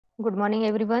Good morning,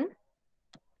 everyone.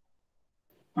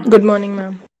 Good morning,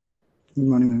 ma'am. Good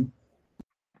morning, ma'am.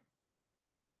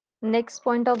 Next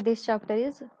point of this chapter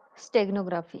is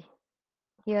steganography.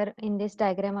 Here in this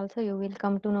diagram also you will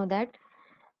come to know that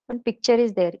one picture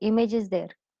is there, image is there.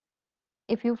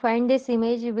 If you find this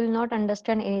image, you will not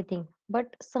understand anything,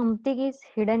 but something is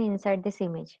hidden inside this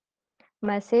image.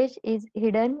 Message is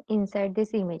hidden inside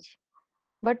this image.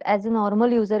 But as a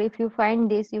normal user, if you find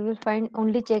this, you will find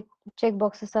only check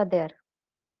boxes are there,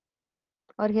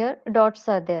 or here dots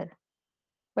are there.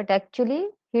 But actually,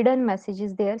 hidden message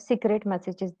is there, secret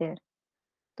message is there.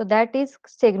 So that is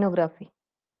steganography.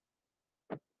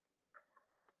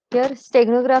 Here,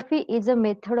 steganography is a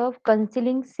method of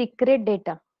concealing secret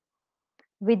data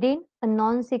within a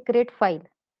non-secret file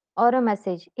or a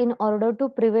message in order to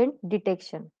prevent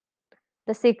detection.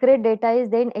 The secret data is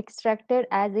then extracted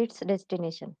as its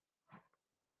destination.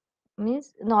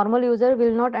 Means normal user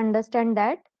will not understand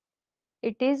that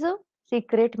it is a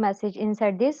secret message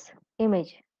inside this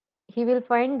image. He will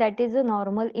find that is a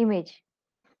normal image,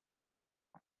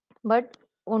 but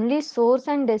only source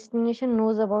and destination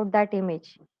knows about that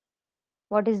image.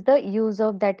 What is the use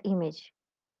of that image?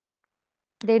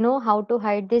 They know how to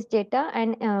hide this data,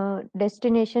 and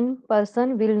destination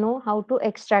person will know how to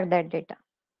extract that data.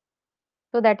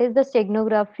 So that is the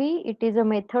steganography. It is a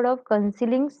method of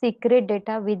concealing secret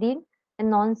data within a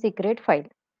non-secret file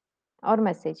or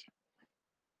message.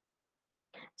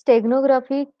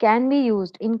 Steganography can be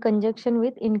used in conjunction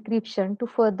with encryption to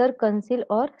further conceal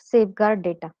or safeguard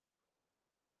data.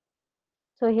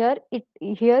 So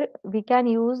here we can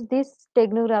use this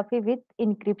steganography with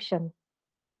encryption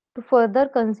to further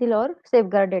conceal or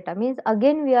safeguard data. Means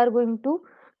again we are going to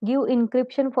give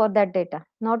encryption for that data.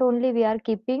 Not only we are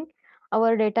keeping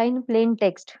our data in plain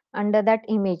text under that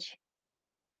image,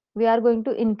 we are going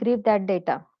to encrypt that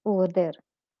data over there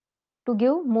to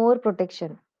give more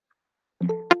protection.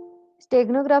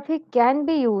 Steganography can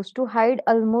be used to hide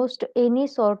almost any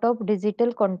sort of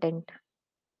digital content,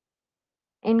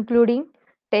 including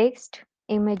text,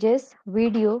 images,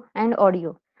 video, and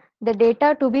audio. The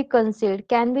data to be concealed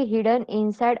can be hidden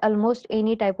inside almost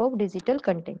any type of digital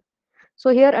content. So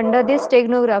here under this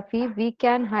steganography, we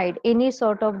can hide any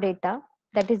sort of data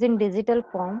that is in digital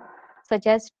form, such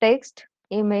as text,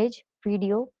 image,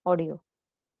 video, audio.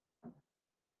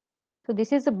 So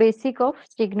this is the basic of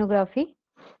steganography.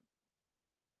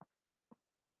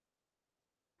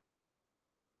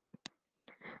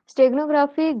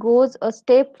 Steganography goes a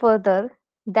step further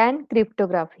than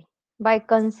cryptography by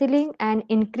concealing an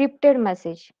encrypted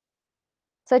message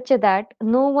such that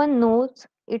no one knows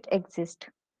it exists.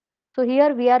 So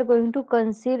here we are going to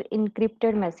conceal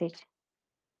encrypted message.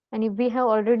 And if we have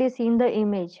already seen the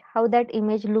image, how that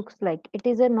image looks like, it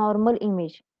is a normal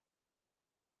image.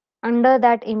 Under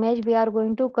that image, we are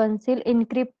going to conceal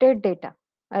encrypted data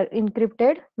or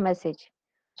encrypted message.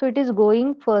 So it is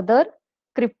going further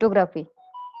cryptography.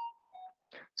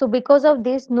 So because of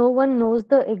this, no one knows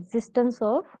the existence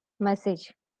of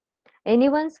message.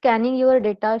 Anyone scanning your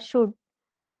data should,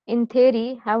 in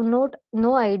theory, have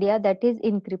no idea that is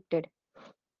encrypted.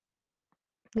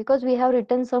 Because we have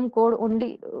written some code,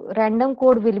 only random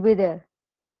code will be there.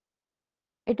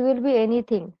 It will be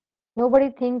anything. Nobody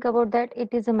think about that it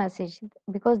is a message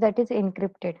because that is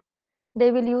encrypted.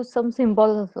 They will use some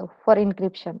symbols also for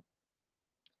encryption.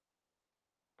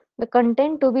 The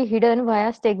content to be hidden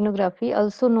via steganography,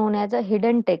 also known as a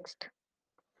hidden text,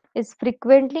 is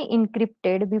frequently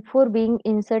encrypted before being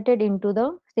inserted into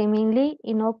the seemingly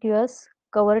innocuous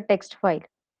cover text file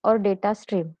or data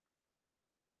stream.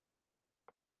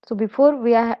 So before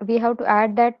we have to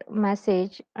add that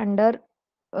message under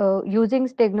using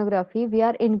steganography, we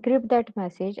are encrypt that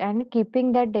message and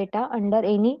keeping that data under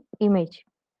any image,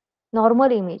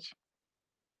 normal image.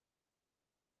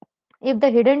 If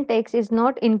the hidden text is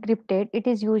not encrypted, it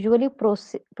is usually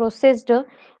processed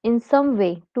in some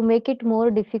way to make it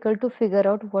more difficult to figure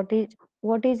out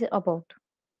what is about.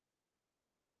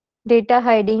 Data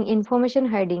hiding, information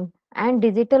hiding, and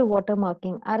digital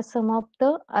watermarking are some of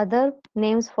the other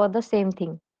names for the same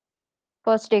thing.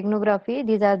 For steganography,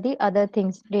 these are the other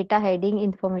things: data hiding,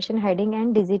 information hiding,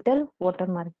 and digital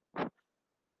watermark.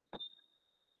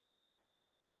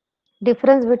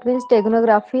 Difference between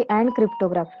steganography and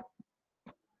cryptography.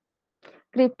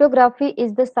 Cryptography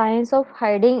is the science of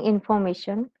hiding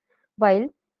information, while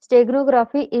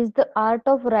steganography is the art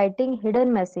of writing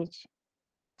hidden message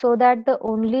so that the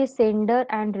only sender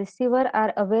and receiver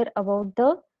are aware about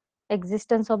the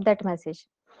existence of that message.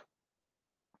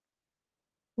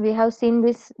 We have seen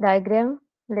this diagram,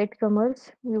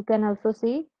 latecomers. You can also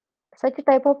see such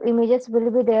type of images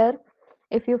will be there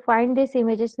If you find these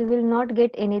images, you will not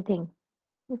get anything.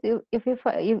 You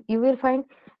will find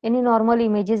any normal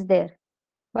images there,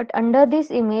 but under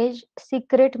this image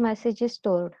secret message is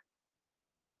stored,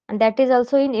 and that is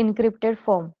also in encrypted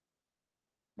form.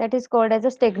 That is called as a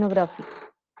steganography.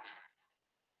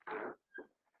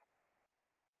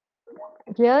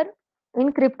 Here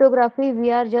in cryptography,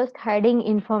 we are just hiding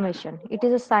information. It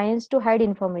is a science to hide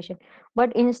information.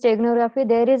 But in steganography,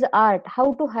 there is art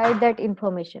how to hide that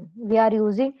information. We are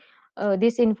using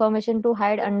this information to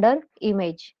hide under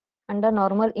image, under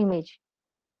normal image.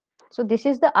 So this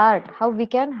is the art how we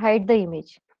can hide the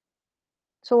image.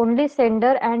 So only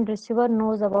sender and receiver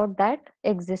knows about that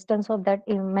existence of that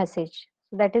message.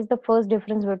 So that is the first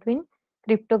difference between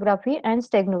cryptography and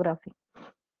steganography.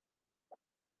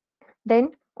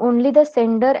 Then only the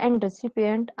sender and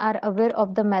recipient are aware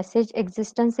of the message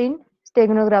existence in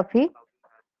steganography,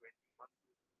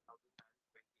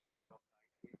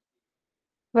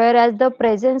 whereas the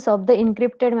presence of the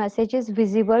encrypted message is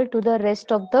visible to the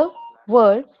rest of the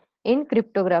world in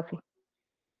cryptography.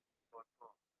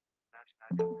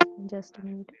 Just a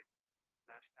minute.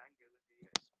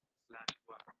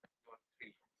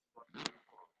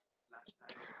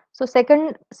 So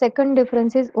second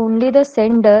difference is only the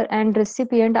sender and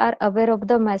recipient are aware of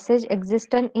the message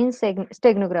existence in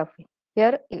steganography.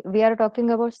 Here we are talking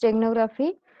about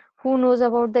steganography. Who knows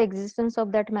about the existence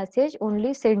of that message?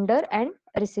 Only sender and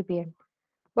recipient.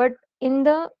 But in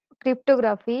the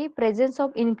cryptography, presence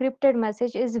of encrypted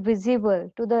message is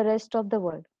visible to the rest of the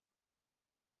world,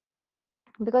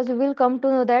 because we will come to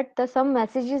know that the some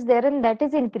message is there and that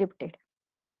is encrypted.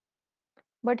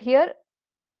 But here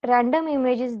random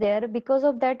image is there, because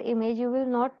of that image you will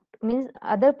not, means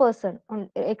other person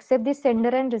except the sender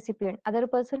and recipient, other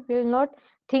person will not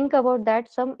think about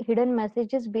that some hidden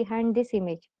messages behind this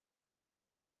image.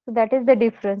 So that is the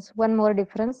difference, one more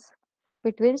difference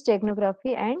between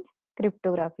steganography and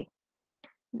cryptography.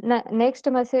 Next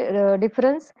message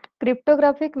difference: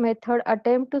 cryptographic method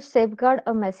attempt to safeguard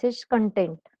a message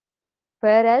content,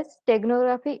 whereas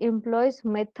steganography employs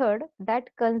method that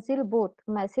conceal both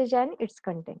message and its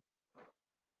content.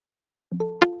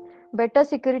 Better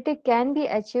security can be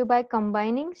achieved by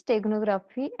combining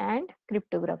steganography and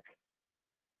cryptography.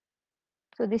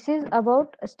 So this is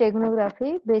about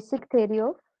steganography, basic theory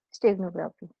of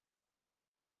steganography.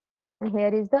 And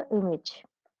here is the image,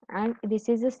 and this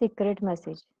is a secret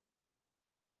message.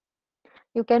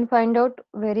 You can find out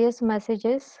various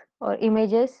messages or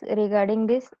images regarding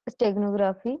this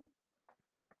steganography.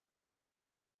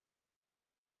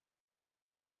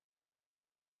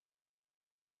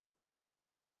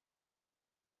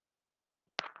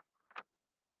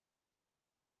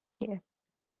 Here,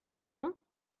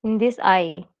 in this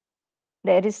eye,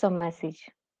 there is some message.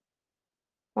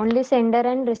 Only sender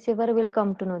and receiver will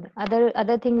come to know that.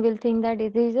 Other thing will think that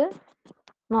it is a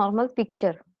normal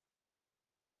picture.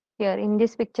 Here in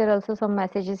this picture also some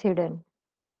message is hidden.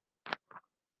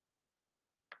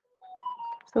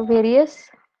 So various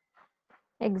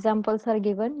examples are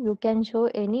given. You can show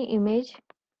any image.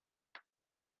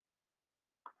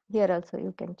 Here also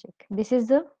you can check. This is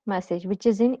the message which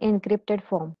is in encrypted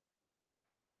form.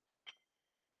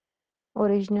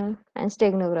 Original and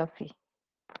steganography.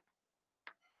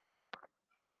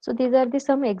 So these are the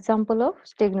some example of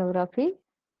steganography.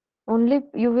 Only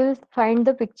you will find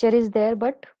the picture is there,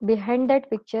 but behind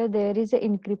that picture there is a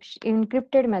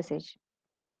encrypted message,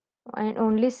 and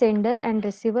only sender and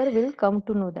receiver will come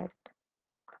to know that.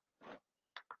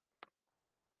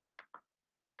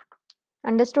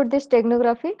 Understood this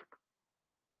steganography?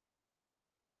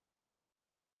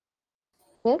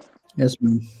 Yes. Yes,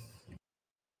 ma'am.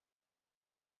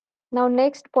 Now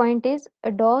next point is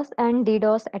DOS and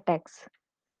DDoS attacks.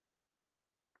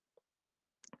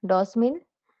 DOS mean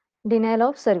denial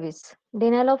of service.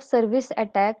 Denial of service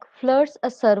attack floods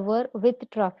a server with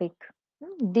traffic.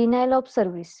 Denial of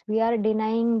service. We are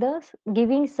denying the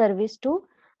giving service to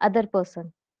other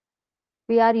person.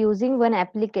 We are using one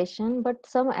application, but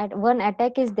one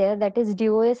attack is there, that is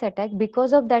DOS attack.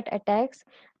 Because of that attacks,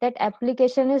 that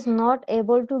application is not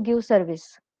able to give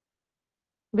service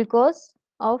because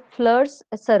of floods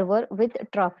a server with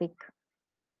traffic.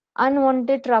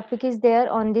 Unwanted traffic is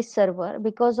there on this server.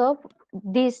 Because of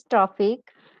this traffic,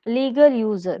 legal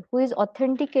user who is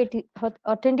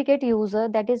authenticate user,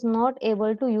 that is not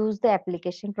able to use the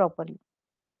application properly.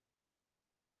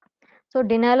 So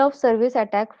denial of service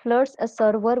attack floods a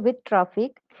server with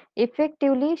traffic,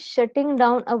 effectively shutting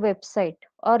down a website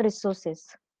or resources.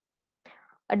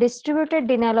 A distributed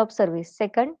denial of service.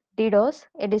 Second, DDoS.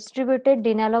 A distributed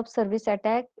denial of service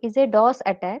attack is a DOS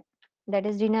attack, that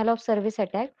is denial of service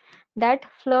attack, that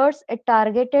floods a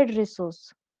targeted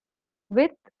resource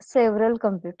with several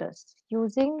computers.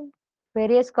 Using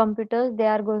various computers, they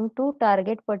are going to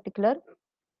target particular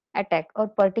attack or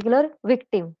particular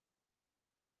victim.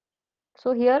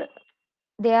 So here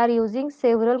they are using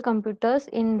several computers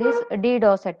in this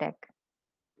DDoS attack.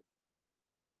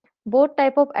 Both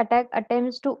type of attack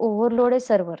attempts to overload a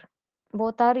server.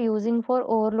 Both are using for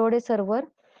overload a server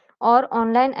or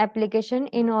online application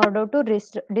in order to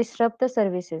disrupt the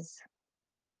services.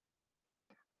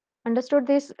 Understood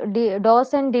this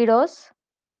DOS and DDoS?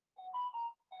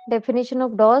 Definition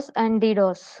of DOS and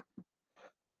DDoS.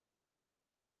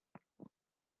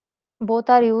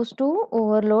 Both are used to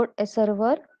overload a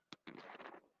server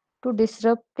to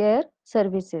disrupt their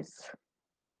services.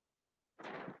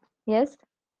 Yes.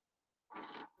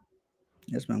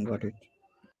 Yes, ma'am, got it.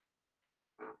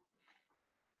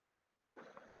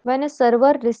 When a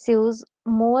server receives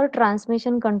more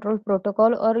transmission control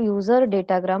protocol or user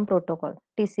datagram protocol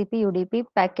TCP UDP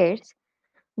packets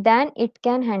than it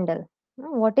can handle.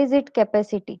 What is its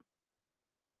capacity?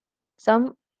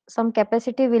 Some some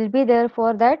capacity will be there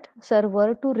for that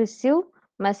server to receive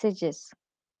messages,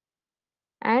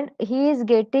 and he is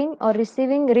getting or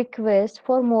receiving requests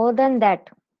for more than that.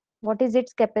 What is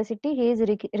its capacity? He is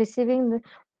receiving the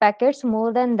packets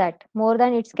more than that, more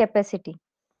than its capacity.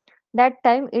 That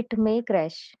time it may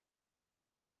crash,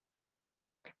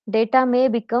 data may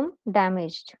become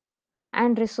damaged,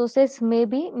 and resources may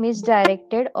be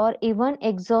misdirected or even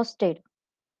exhausted.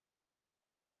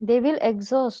 They will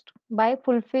exhaust by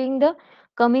fulfilling the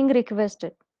coming request,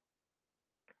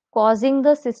 causing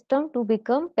the system to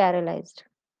become paralyzed.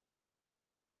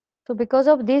 So because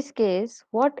of this case,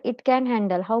 what it can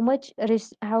handle, how much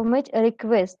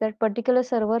request that particular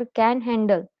server can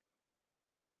handle,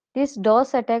 this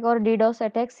DOS attack or DDoS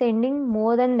attack sending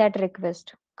more than that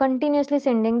request, continuously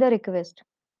sending the request.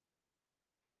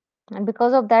 And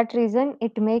because of that reason,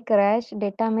 it may crash,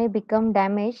 data may become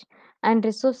damaged, and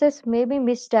resources may be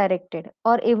misdirected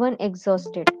or even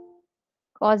exhausted,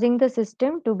 causing the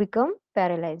system to become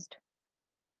paralyzed.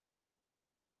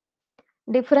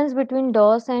 Difference between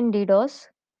DOS and DDoS.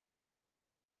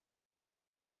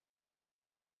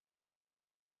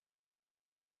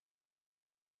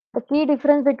 The key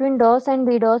difference between DOS and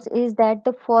DDoS is that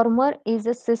the former is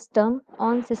a system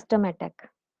on system attack.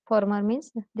 Former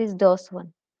means this DOS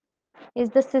one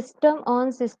is the system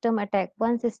on system attack.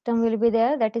 One system will be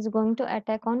there that is going to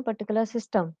attack on particular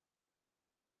system.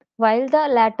 While the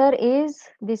latter is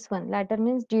this one, latter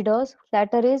means DDoS,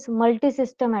 latter is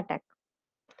multi-system attack.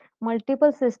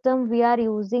 Multiple system we are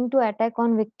using to attack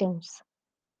on victims.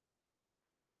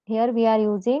 Here we are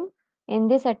using, in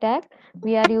this attack,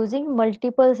 we are using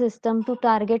multiple system to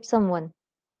target someone.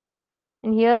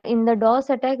 And here in the DOS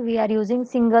attack, we are using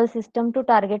single system to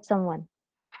target someone.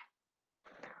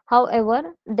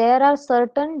 However, there are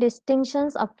certain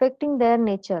distinctions affecting their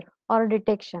nature or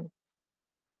detection.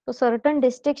 So certain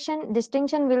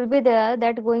distinction will be there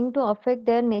that going to affect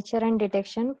their nature and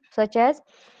detection, such as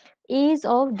ease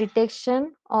of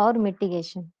detection or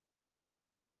mitigation.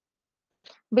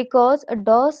 Because a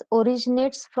DOS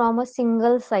originates from a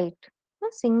single site. A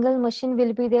single machine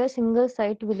will be there, single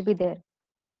site will be there.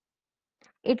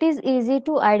 It is easy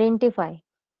to identify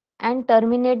and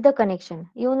terminate the connection.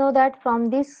 You know that from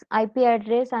this IP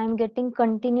address I am getting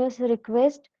continuous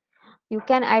request. You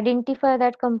can identify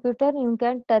that computer, you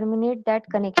can terminate that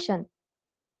connection.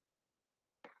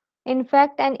 In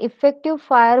fact, an effective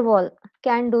firewall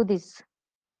can do this.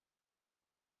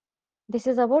 This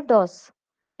is about DOS.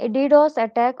 A DDoS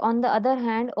attack, on the other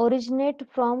hand, originate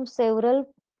from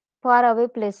several faraway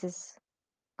places,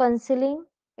 concealing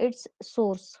its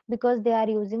source because they are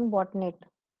using botnet.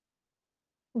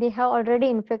 They have already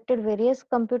infected various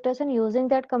computers, and using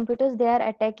that computers they are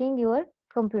attacking your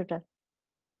computer.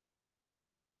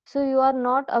 So you are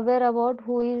not aware about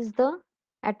who is the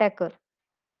attacker.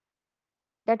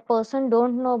 That person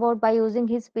don't know about, by using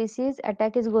his PCs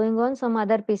attack is going on some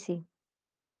other PC.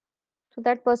 So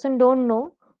that person don't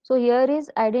know. So here is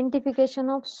identification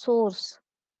of source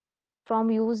from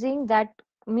using that,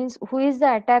 means who is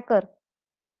the attacker,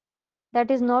 that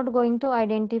is not going to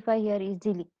identify here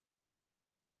easily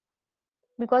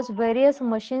because various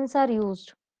machines are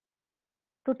used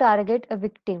to target a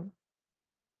victim,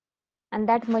 and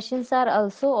that machines are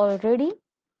also already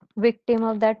victim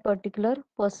of that particular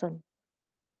person.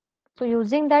 So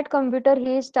using that computer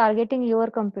he is targeting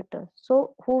your computer.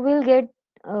 So who will get,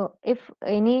 if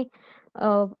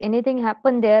anything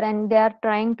happen there and they are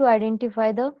trying to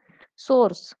identify the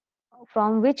source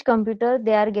from which computer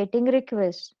they are getting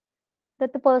requests,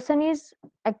 that the person is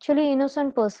actually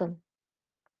innocent person.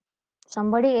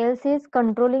 Somebody else is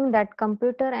controlling that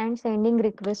computer and sending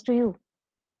requests to you.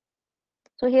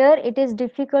 So here it is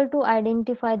difficult to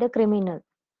identify the criminal.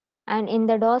 And in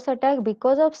the DOS attack,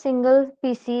 because of single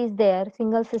PC is there,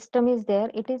 single system is there,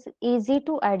 it is easy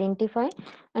to identify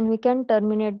and we can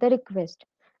terminate the request.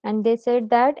 And they said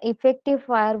that effective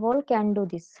firewall can do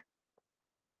this.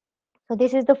 So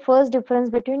this is the first difference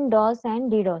between DOS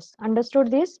and DDoS.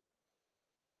 Understood this?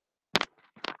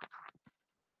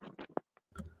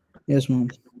 Yes, ma'am.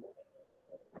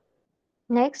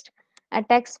 Next,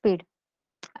 attack speed.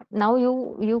 Now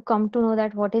you come to know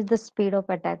that what is the speed of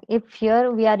attack. If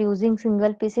here we are using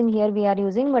single piece, in here we are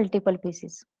using multiple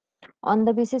pieces. On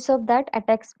the basis of that,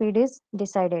 attack speed is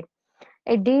decided.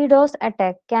 A DDoS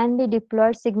attack can be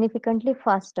deployed significantly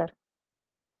faster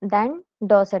than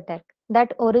DOS attack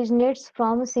that originates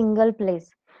from a single place.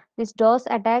 This DOS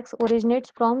attacks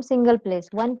originates from single place.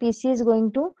 One PC is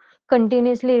going to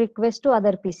continuously request to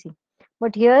other PC.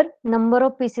 But here number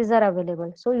of PCs are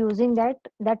available. So using that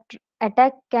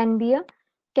attack can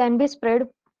be spread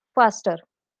faster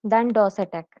than DOS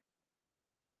attack.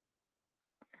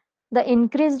 The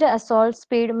increased assault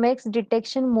speed makes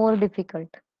detection more difficult,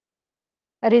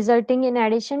 resulting in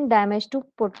addition damage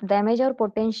or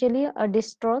potentially a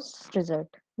disastrous result.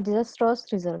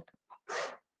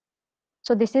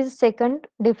 So this is second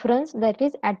difference, that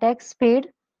is attack speed.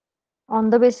 On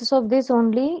the basis of this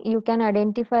only you can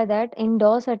identify that in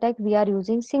DOS attack we are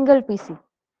using single PC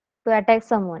to attack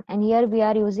someone, and here we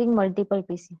are using multiple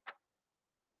PC.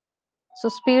 So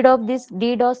speed of this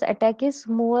DDoS attack is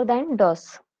more than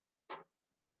DOS.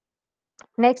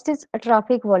 Next is a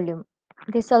traffic volume.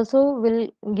 This also will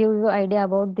give you idea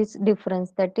about this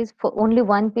difference, that is for only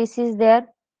one PC is there.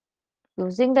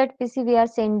 Using that PC we are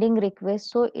sending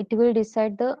requests, so it will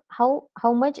decide the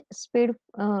how much speed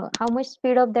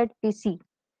of that PC.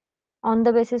 On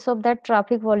the basis of that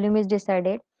traffic volume is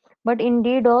decided. But in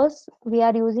DDoS we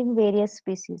are using various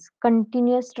PCs.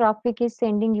 Continuous traffic is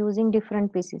sending using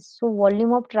different PCs, so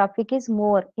volume of traffic is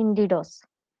more in DDoS.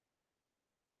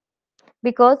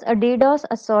 Because a DDoS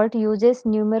assault uses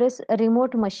numerous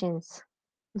remote machines,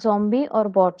 zombie or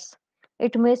bots,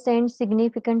 it may send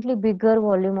significantly bigger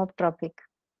volume of traffic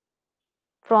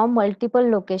from multiple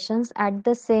locations at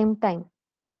the same time.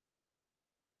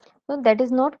 So that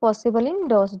is not possible in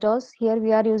DOS. DOS here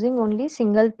we are using only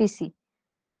single PC.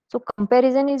 So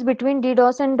comparison is between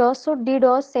DDoS and DOS. So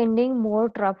DDoS sending more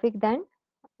traffic than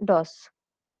DOS.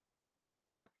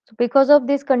 So because of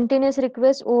this continuous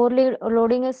request,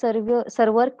 overloading a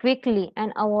server quickly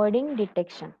and avoiding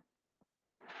detection,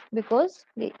 because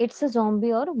it's a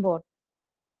zombie or bot.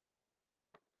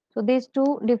 So these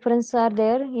two differences are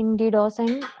there in DDoS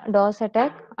and DOS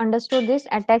attack. Understood this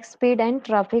attack speed and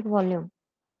traffic volume.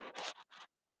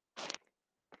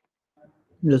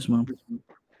 Yes, ma'am.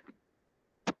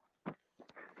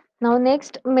 Now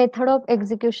next, method of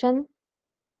execution.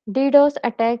 DDoS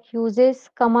attack uses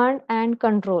command and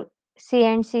control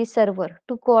 (CNC) server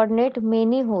to coordinate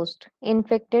many hosts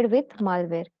infected with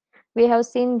malware. We have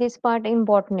seen this part in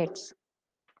botnets,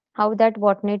 how that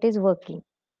botnet is working.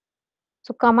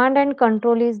 So command and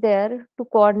control is there to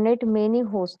coordinate many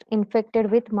hosts infected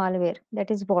with malware,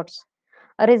 that is bots,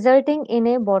 resulting in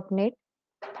a botnet.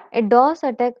 A DOS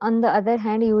attack, on the other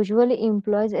hand, usually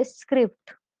employs a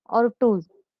script or tool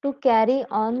to carry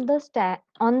out the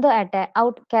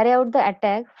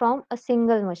attack from a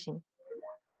single machine.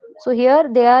 So here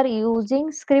they are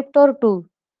using script or tool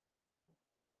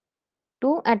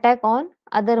to attack on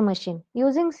other machine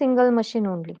using single machine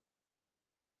only.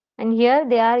 And here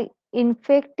they are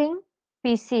infecting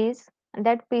PCs, and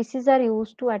that PCs are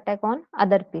used to attack on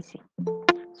other PC.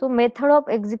 So method of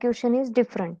execution is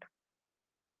different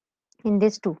in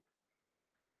these two.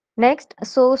 Next,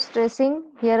 source tracing.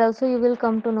 Here also you will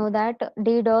come to know that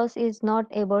DDoS is not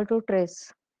able to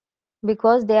trace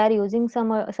because they are using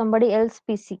somebody else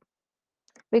PC,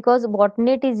 because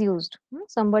botnet is used.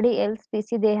 Somebody else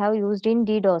PC they have used in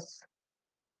DDoS.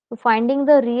 So finding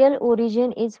the real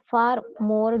origin is far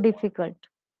more difficult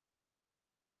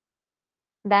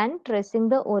than tracing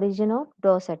the origin of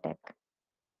DOS attack.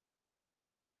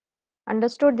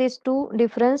 Understood these two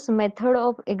different method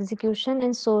of execution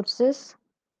and source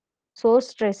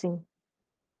tracing.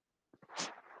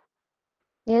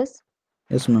 Yes.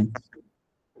 Yes, ma'am.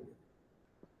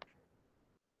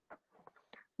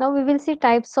 Now we will see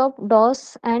types of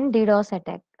DOS and DDoS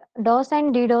attack. DOS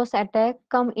and DDoS attack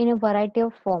come in a variety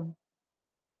of form,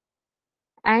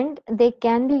 and they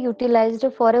can be utilized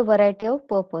for a variety of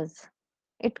purpose.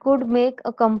 It could make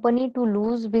a company to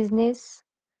lose business,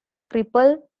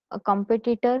 cripple a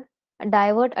competitor,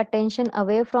 divert attention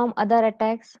away from other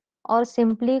attacks. or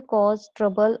simply cause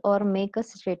trouble or make a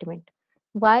statement.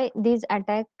 Why these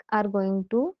attacks are going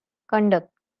to conduct?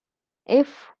 If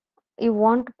you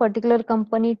want particular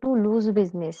company to lose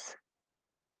business,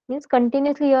 means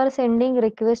continuously you are sending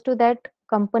request to that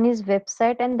company's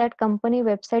website and that company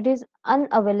website is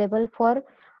unavailable for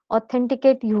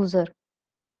authenticate user,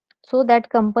 so that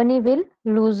company will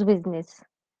lose business.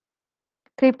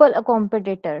 Triple a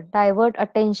competitor, divert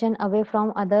attention away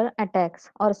from other attacks,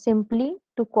 or simply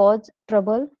to cause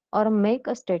trouble or make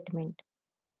a statement.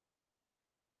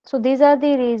 So these are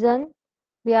the reason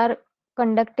we are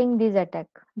conducting this attack,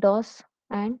 DOS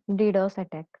and DDoS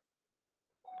attack.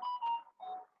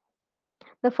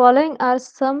 The following are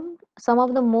some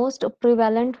of the most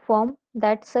prevalent form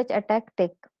that such attack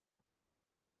take.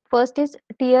 First is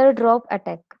teardrop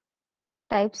attack.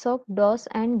 Types of DOS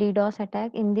and DDoS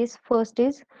attack. In this, first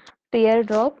is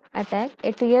teardrop attack.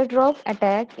 A teardrop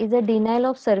attack is a denial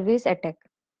of service attack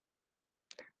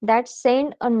that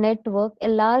send a network a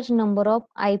large number of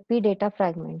IP data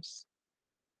fragments.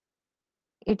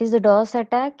 It is a DOS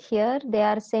attack. Here they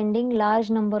are sending large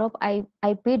number of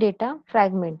IP data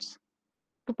fragments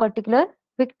to particular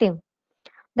victim.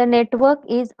 The network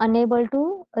is unable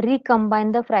to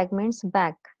recombine the fragments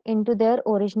back into their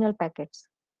original packets.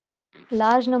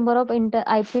 Large number of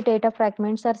IP data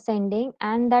fragments are sending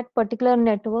and that particular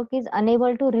network is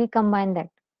unable to recombine that.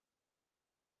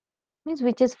 Means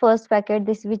which is first packet,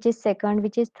 this which is second,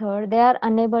 which is third. They are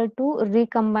unable to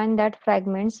recombine that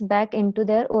fragments back into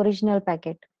their original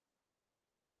packet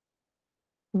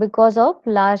because of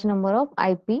large number of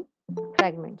IP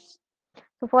fragments.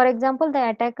 So for example, the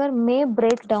attacker may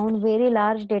break down very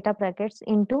large data packets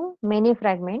into many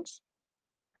fragments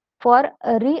for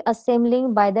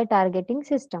reassembling by the targeting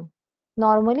system.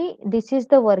 Normally, this is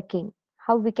the working,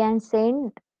 how we can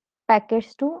send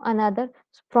packets to another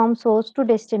from source to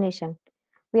destination.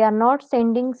 We are not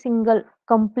sending single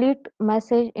complete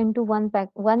message into one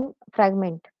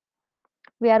fragment.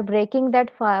 We are breaking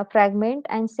that fragment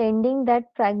and sending that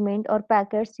fragment or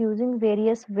packets using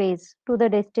various ways to the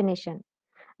destination.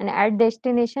 And at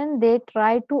destination, they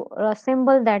try to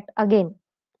assemble that again,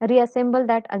 reassemble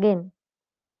that again.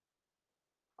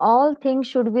 All things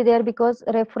should be there because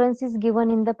reference is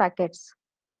given in the packets.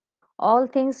 All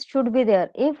things should be there.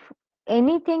 If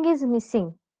anything is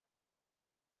missing,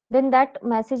 then that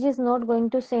message is not going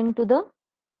to send to the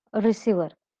receiver.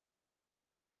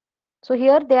 So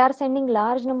here they are sending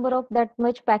large number of that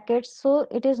much packets, so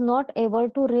it is not able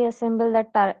to reassemble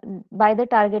that by the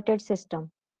targeted system.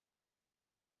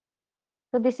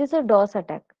 So this is a DOS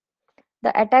attack.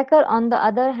 The attacker, on the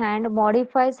other hand,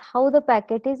 modifies how the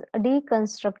packet is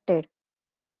deconstructed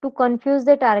to confuse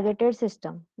the targeted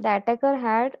system. The attacker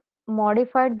had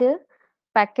modified the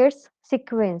packet's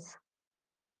sequence,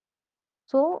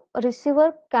 so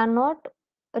receiver cannot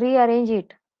rearrange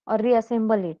it or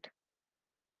reassemble it,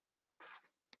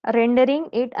 rendering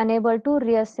it unable to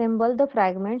reassemble the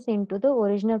fragments into the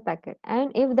original packet.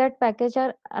 And if that package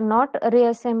are not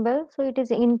reassembled, so it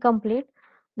is incomplete.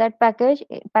 That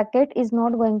packet is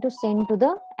not going to send to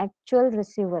the actual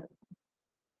receiver.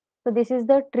 So this is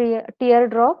the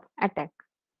teardrop attack.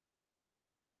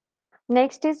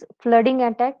 Next is flooding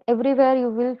attack. Everywhere you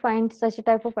will find such a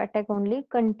type of attack only.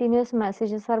 Continuous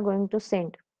messages are going to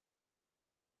send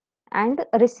and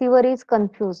receiver is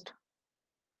confused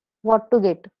what to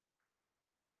get.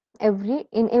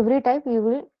 In every type you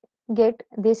will get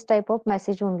this type of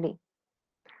message only.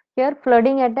 Here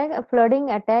flooding attack. A flooding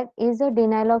attack is a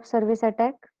denial of service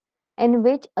attack in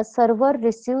which a server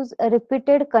receives a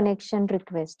repeated connection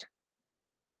request.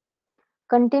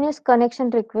 Continuous connection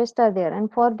requests are there,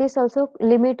 and for this also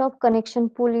limit of connection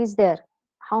pool is there.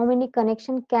 How many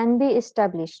connection can be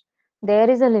established? There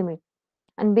is a limit,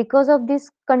 and because of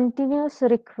this continuous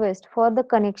request for the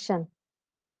connection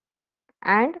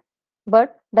and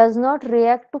but does not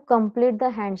react to complete the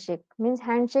handshake, means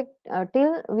handshake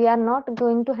till we are not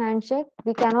going to handshake,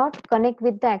 we cannot connect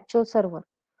with the actual server.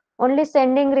 Only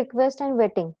sending request and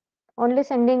waiting, only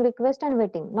sending request and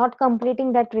waiting, not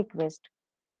completing that request,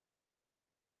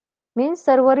 means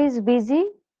server is busy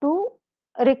to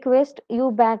request you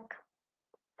back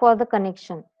for the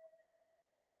connection.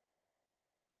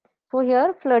 So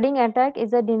here flooding attack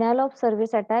is a denial of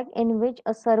service attack in which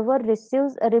a server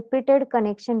receives a repeated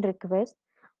connection request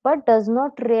but does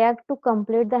not react to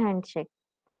complete the handshake.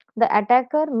 The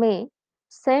attacker may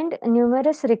send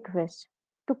numerous requests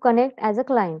to connect as a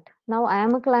client. Now I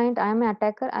am a client, I am an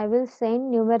attacker, I will send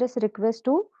numerous requests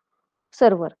to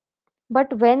server.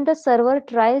 But when the server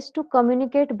tries to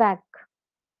communicate back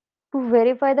to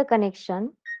verify the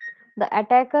connection, the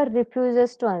attacker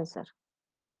refuses to answer.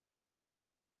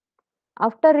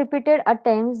 After repeated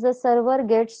attempts, the server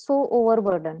gets so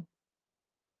overburdened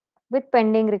with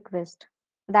pending requests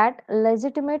that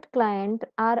legitimate clients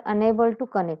are unable to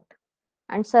connect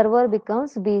and server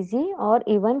becomes busy or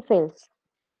even fails.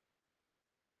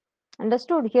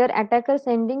 Understood? Here attacker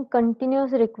sending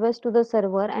continuous requests to the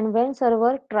server, and when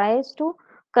server tries to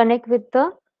connect with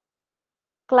the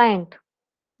client,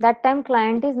 that time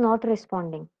client is not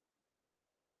responding,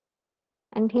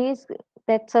 and he is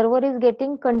that server is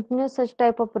getting continuous such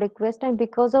type of request, and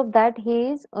because of that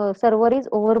his server is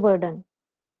overburdened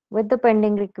with the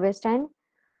pending request, and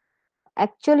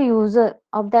actual user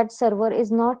of that server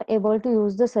is not able to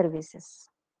use the services.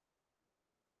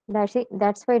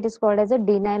 That's why it is called as a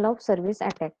denial of service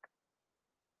attack.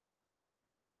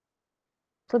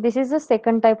 So this is the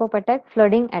second type of attack,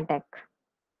 flooding attack.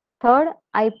 Third,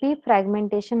 IP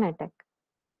fragmentation attack.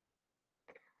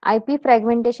 IP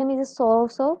fragmentation is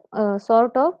a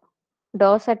sort of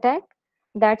DOS attack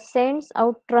that sends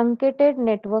out truncated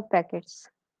network packets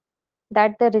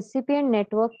that the recipient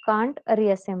network can't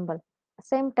reassemble.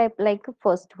 Same type like the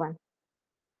first one.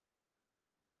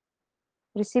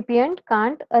 Recipient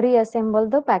can't reassemble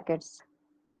the packets.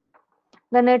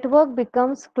 The network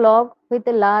becomes clogged with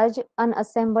large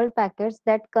unassembled packets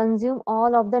that consume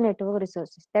all of the network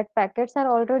resources. That packets are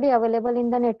already available in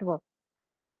the network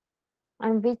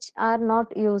and which are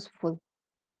not useful.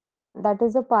 That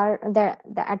is the part that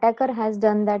the attacker has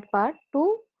done that part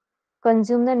to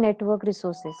consume the network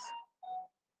resources.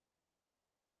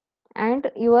 And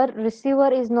your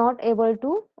receiver is not able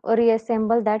to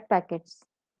reassemble that packets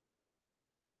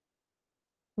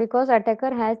because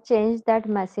attacker has changed that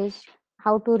message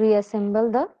how to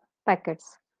reassemble the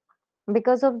packets.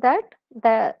 Because of that,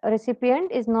 the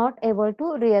recipient is not able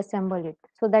to reassemble it.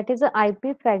 So that is a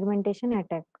IP fragmentation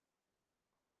attack.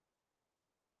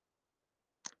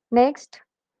 Next,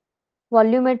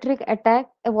 volumetric attack.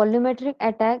 A volumetric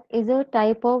attack is a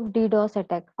type of DDoS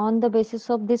attack. On the basis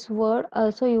of this word,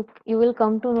 also you will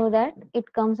come to know that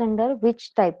it comes under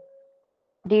which type.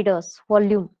 DDoS,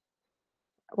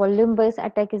 volume based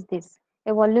attack is this.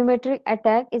 A volumetric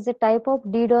attack is a type of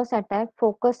DDoS attack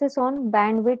focuses on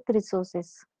bandwidth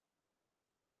resources.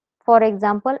 For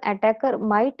example, attacker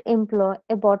might employ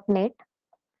a botnet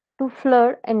to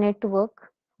flood a network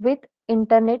with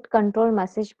internet control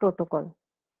message protocol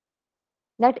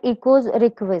that echoes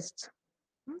requests,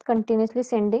 continuously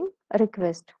sending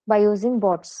requests by using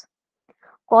bots,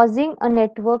 causing a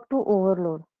network to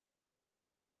overload.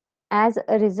 As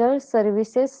a result,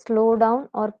 services slow down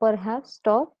or perhaps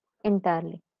stop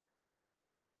entirely.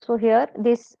 So here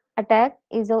this attack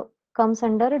comes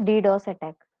under DDoS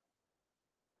attack,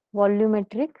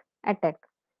 volumetric attack.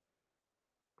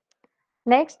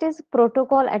 Next is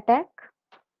protocol attack.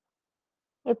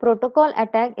 A protocol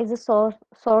attack is a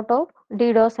sort of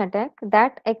DDoS attack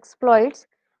that exploits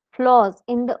flaws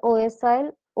in the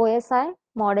OSI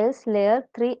models layer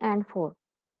 3 and 4.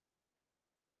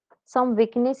 Some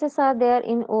weaknesses are there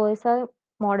in OSI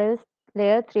models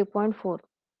layer 3.4,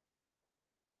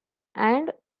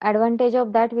 and advantage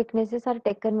of that weaknesses are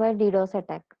taken by DDoS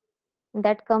attack.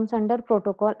 That comes under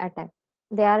protocol attack.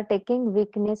 They are taking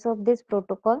weakness of this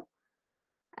protocol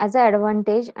as an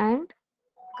advantage and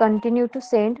continue to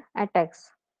send attacks,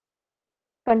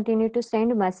 continue to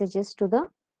send messages to the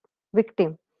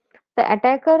victim. The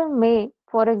attacker may,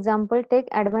 for example, take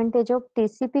advantage of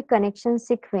TCP connection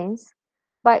sequence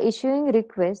by issuing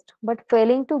request but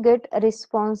failing to get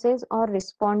responses or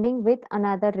responding with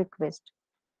another request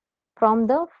from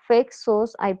the fake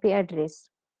source IP address.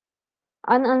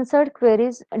 Unanswered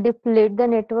queries deplete the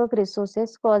network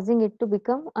resources, causing it to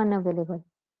become unavailable.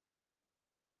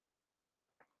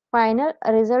 Final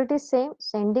result is same,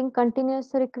 sending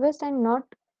continuous request and not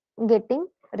getting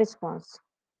response.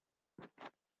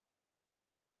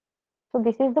 So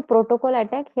this is the protocol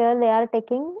attack. Here they are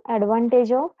taking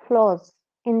advantage of flaws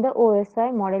in the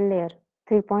OSI model layer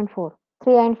 3.4,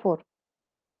 3 and 4.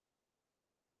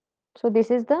 So this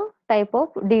is the type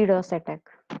of DDoS attack.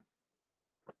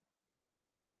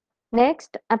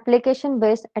 Next, application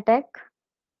based attack.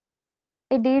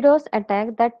 A DDoS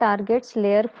attack that targets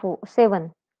layer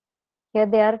 7. Here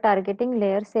they are targeting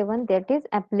layer 7, that is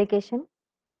application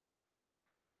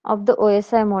of the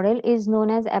OSI model is known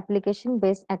as application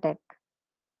based attack.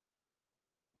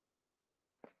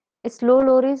 A slow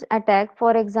loris attack,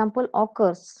 for example,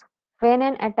 occurs when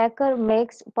an attacker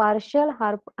makes partial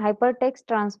hypertext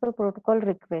transfer protocol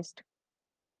request,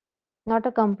 not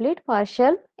a complete,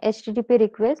 partial HTTP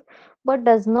request, but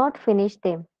does not finish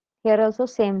them. Here also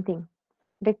same thing.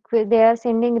 They are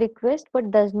sending request but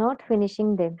does not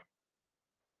finishing them.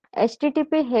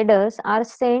 HTTP headers are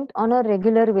sent on a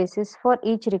regular basis for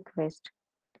each request,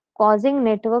 causing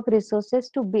network resources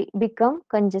to become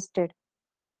congested.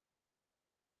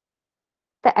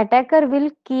 The attacker will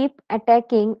keep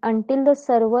attacking until the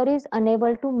server is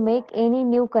unable to make any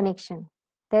new connection.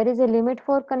 There is a limit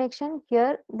for connection.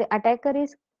 Here, the attacker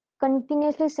is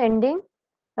continuously sending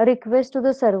a request to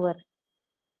the server.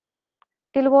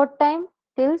 Till what time?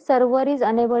 Till server is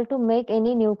unable to make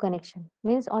any new connection.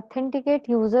 Means authenticate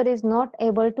user is not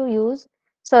able to use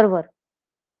server.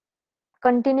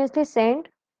 Continuously send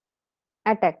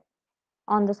attack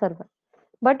on the server.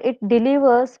 But it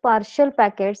delivers partial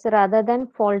packets rather than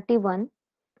faulty one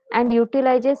and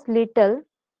utilizes little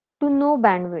to no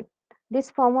bandwidth. This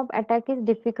form of attack is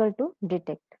difficult to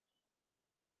detect.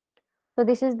 So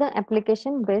this is the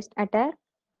application based attack.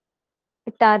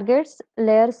 It targets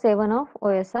layer 7 of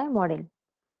OSI model.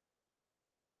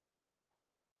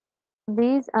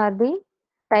 These are the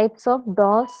types of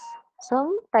DOS,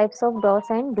 some types of DOS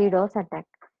and DDoS attack.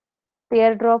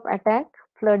 Teardrop attack,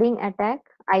 flooding attack,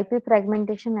 IP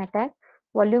fragmentation attack,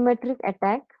 volumetric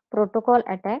attack, protocol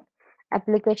attack,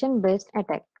 application based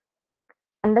attack.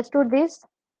 Understood these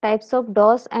types of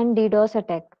DOS and DDoS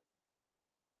attack?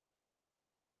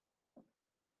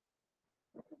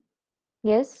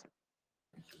 Yes.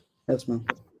 Yes, ma'am.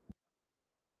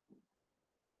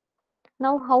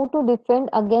 Now, how to defend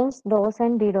against DOS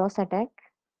and DDoS attack?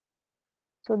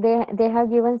 So they have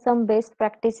given some best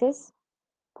practices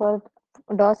for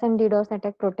DOS and DDoS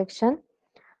attack protection.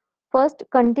 First,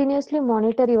 continuously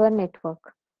monitor your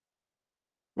network.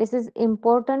 This is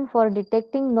important for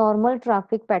detecting normal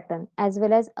traffic pattern as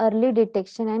well as early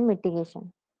detection and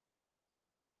mitigation.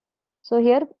 So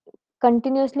here,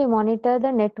 continuously monitor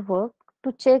the network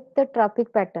to check the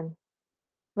traffic pattern,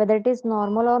 whether it is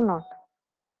normal or not.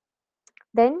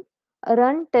 Then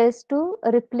run tests to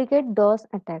replicate DOS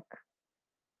attack.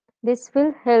 This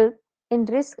will help in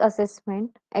risk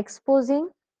assessment, exposing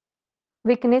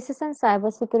weaknesses and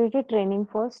cybersecurity training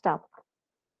for staff.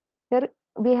 Here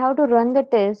we have to run the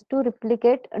test to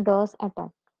replicate DOS attack.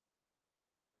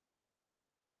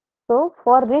 So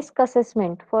for risk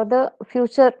assessment for the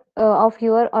future of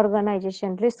your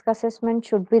organization, risk assessment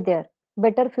should be there.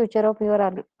 Better future of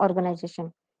your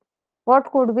organization.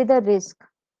 What could be the risk?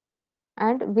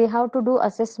 And we have to do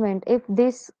assessment if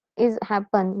this is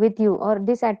happen with you or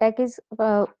this attack is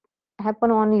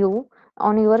happen on you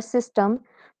on your system,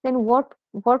 then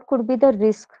what could be the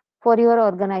risk for your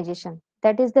organization?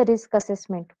 That is the risk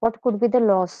assessment. What could be the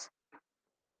loss?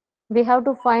 We have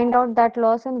to find out that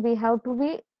loss and we have to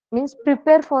be means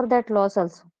prepare for that loss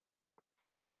also.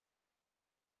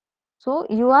 So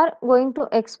you are going to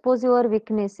expose your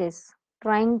weaknesses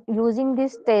trying using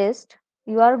this test.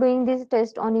 You are doing this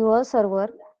test on your server.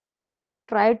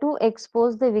 Try to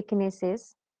expose the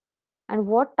weaknesses and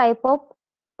what type of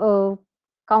uh,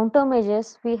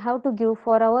 countermeasures we have to give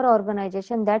for our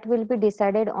organization, that will be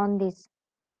decided on this.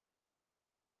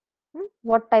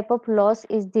 What type of loss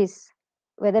is this?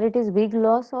 Whether it is big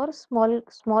loss or small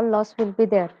loss will be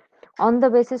there. On the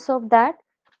basis of that,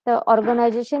 the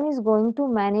organization is going to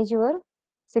manage your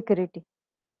security.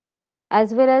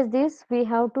 As well as this, we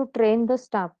have to train the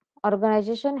staff.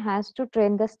 Organization has to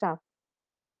train the staff.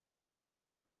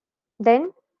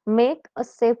 Then make a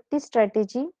safety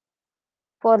strategy.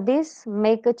 For this,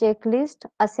 make a checklist,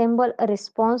 assemble a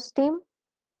response team,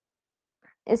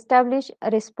 establish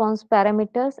response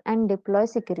parameters, and deploy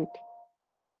security.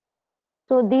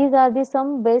 So these are the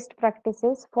some best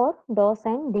practices for DOS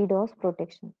and DDoS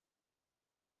protection.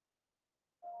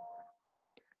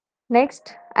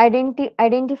 Next,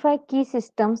 identify key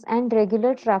systems and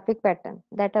regular traffic pattern.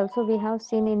 That also we have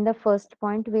seen in the first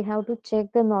point. We have to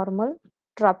check the normal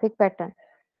traffic pattern.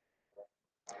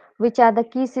 Which are the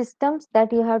key systems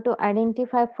that you have to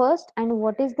identify first, and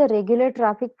what is the regular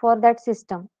traffic for that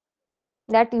system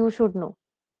that you should know.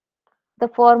 The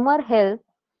former help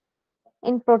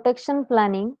in protection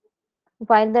planning,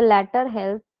 while the latter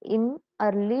help in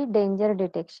early danger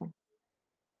detection.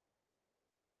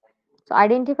 So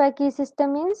identify key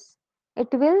system means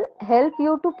it will help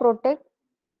you to protect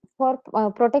for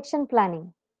protection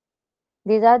planning.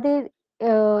 These are the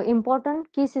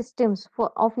important key systems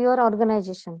for of your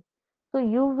organization. So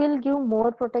you will give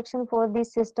more protection for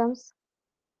these systems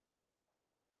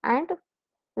and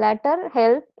latter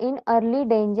help in early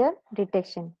danger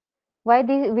detection. Why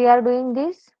we are doing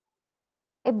this?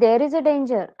 If there is a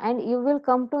danger and you will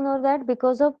come to know that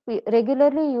because of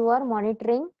regularly you are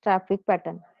monitoring traffic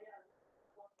pattern.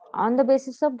 On the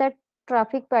basis of that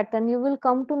traffic pattern, you will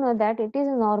come to know that it is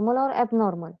normal or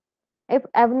abnormal. If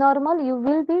abnormal,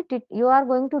 you are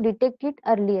going to detect it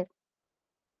earlier.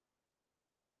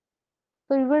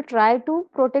 So you will try to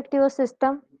protect your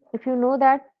system. If you know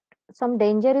that some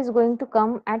danger is going to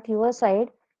come at your side,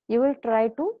 you will try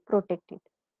to protect it.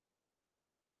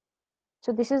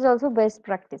 So this is also best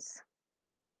practice.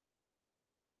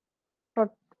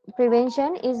 Pro-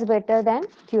 Prevention is better than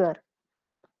cure.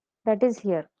 That is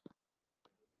here.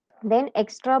 Then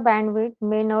extra bandwidth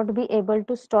may not be able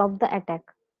to stop the attack,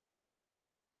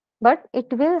 but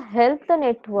it will help the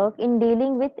network in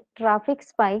dealing with traffic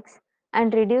spikes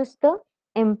and reduce the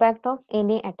impact of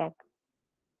any attack.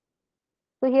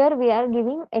 So here we are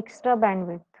giving extra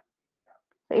bandwidth.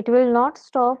 So it will not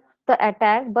stop the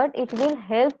attack, but it will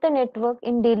help the network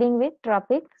in dealing with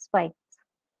traffic spikes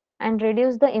and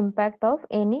reduce the impact of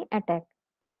any attack.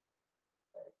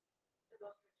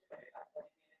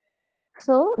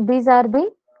 So these are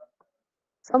the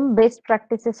some best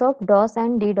practices of DOS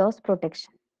and DDoS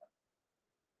protection.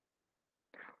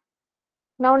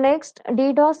 Now next,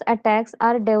 DDoS attacks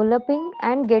are developing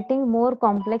and getting more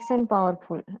complex and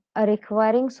powerful,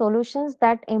 requiring solutions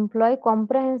that employ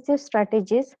comprehensive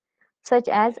strategies such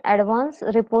as advanced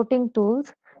reporting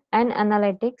tools and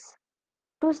analytics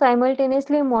to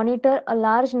simultaneously monitor a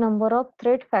large number of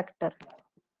threat factors.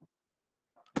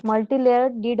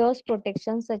 Multi-layered DDoS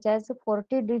protection such as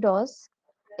 40 DDoS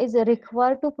is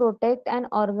required to protect an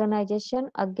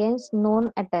organization against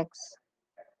known attacks.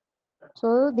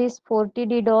 So this 40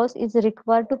 DDoS is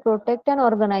required to protect an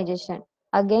organization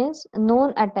against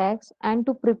known attacks and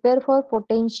to prepare for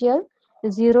potential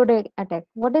zero-day attack.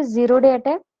 What is zero-day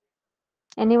attack?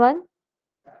 Anyone?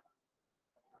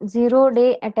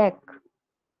 Zero-day attack.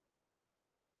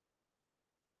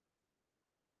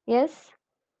 Yes?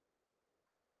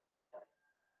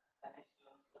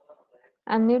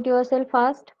 Unmute yourself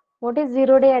fast. What is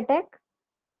zero-day attack?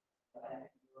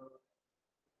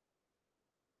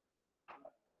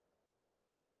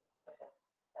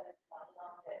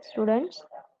 Students?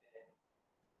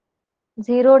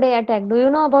 Zero-day attack. Do you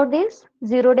know about this?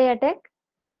 Zero-day attack?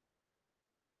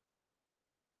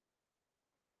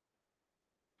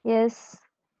 Yes.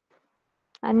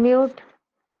 Unmute.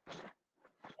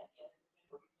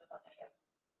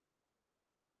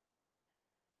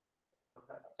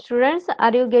 Students,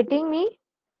 are you getting me?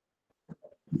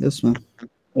 Yes, ma'am.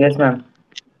 Yes, ma'am.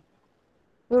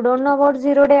 You don't know about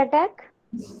zero-day attack?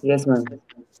 Yes, ma'am.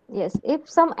 Yes. If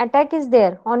some attack is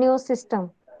there on your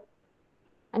system,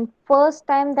 and first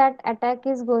time that attack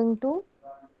is going to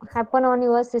happen on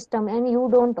your system, and you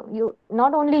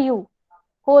not only you,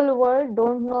 whole world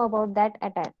don't know about that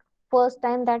attack. First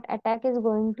time that attack is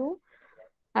going to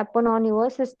happen on your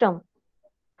system.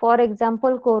 For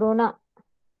example, corona.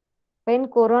 When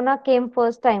corona came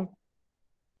first time,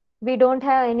 we don't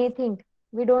have anything.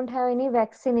 We don't have any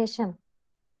vaccination.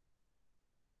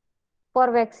 For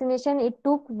vaccination, it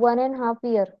took 1.5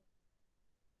 years.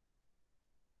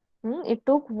 It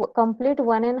took complete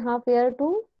 1.5 years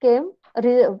to came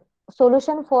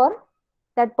solution for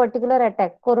that particular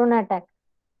attack, corona attack.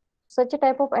 Such a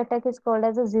type of attack is called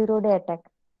as a zero-day attack.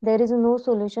 There is no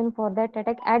solution for that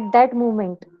attack at that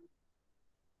moment.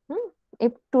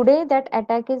 If today that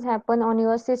attack is happen on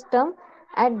your system,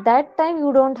 at that time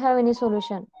you don't have any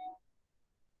solution.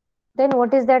 Then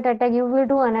what is that attack? You will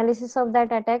do analysis of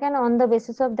that attack, and on the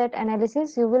basis of that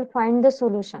analysis, you will find the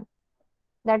solution.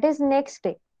 That is next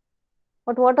day.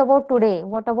 But what about today?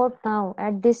 What about now?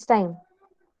 At this time,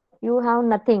 you have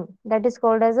nothing. That is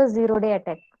called as a zero-day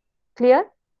attack. Clear?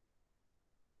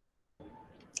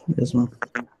 Yes, ma'am.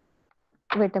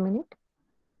 Wait a minute.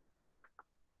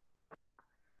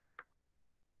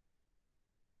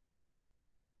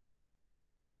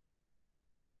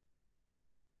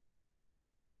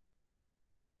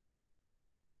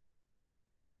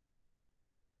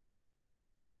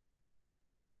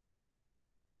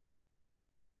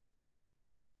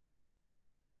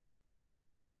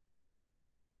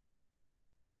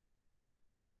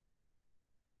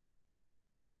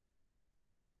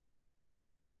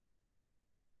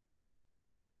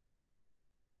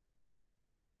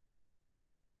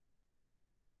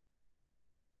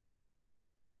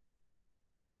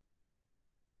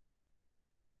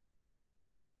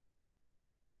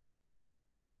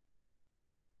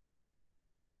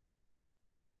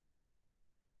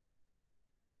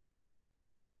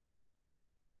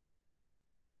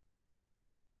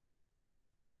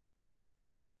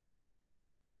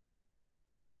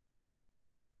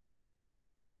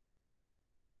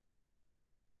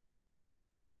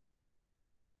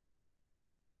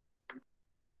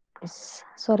 Yes.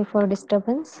 Sorry for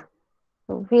disturbance.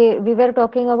 We were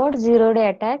talking about zero-day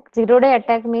attack. Zero-day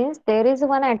attack means there is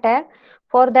one attack.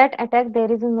 For that attack,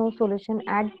 there is no solution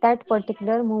at that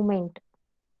particular moment.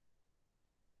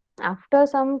 After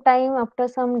some time, after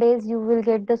some days, you will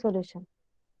get the solution.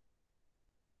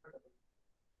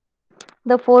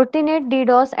 The Fortinet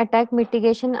DDoS attack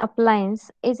mitigation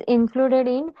appliance is included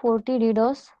in 40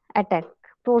 DDoS attack,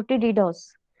 40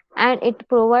 DDoS, and it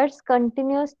provides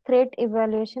continuous threat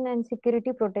evaluation and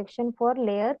security protection for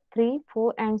layer 3,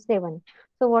 4, and 7.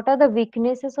 So, what are the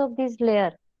weaknesses of this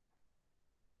layer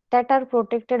that are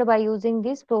protected by using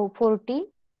this 40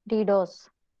 DDoS?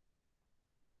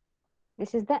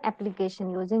 This is the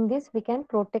application. Using this, we can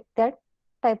protect that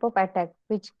type of attack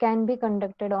which can be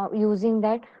conducted using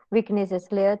that weaknesses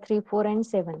layer 3, 4, and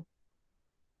 7.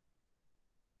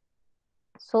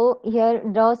 So here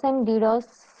DOS and DDoS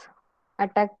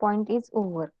attack point is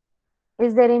over.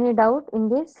 Is there any doubt in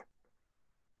this?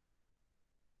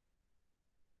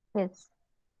 Yes.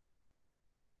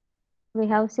 We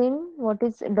have seen what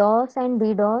is DOS and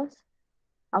DDoS.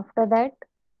 After that,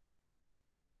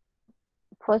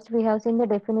 first we have seen the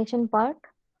definition part.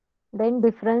 Then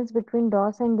difference between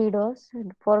DOS and DDoS.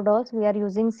 For DOS, we are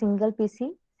using single PC,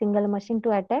 single machine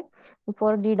to attack.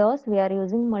 For DDoS, we are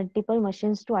using multiple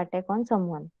machines to attack on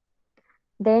someone.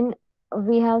 Then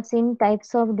we have seen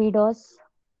types of DDoS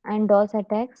and DOS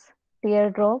attacks,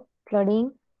 teardrop,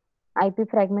 flooding, IP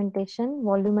fragmentation,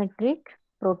 volumetric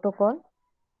protocol,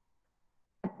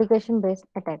 application based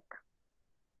attack.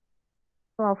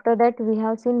 So after that, we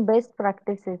have seen best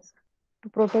practices to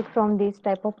protect from this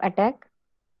type of attack.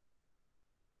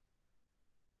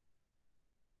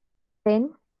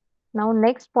 Then now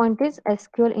next point is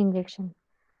SQL injection.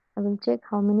 I will check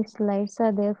how many slides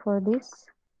are there for this.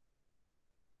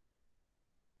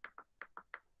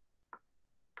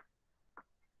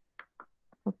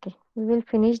 Okay, we will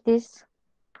finish this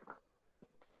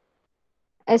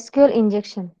SQL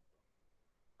injection.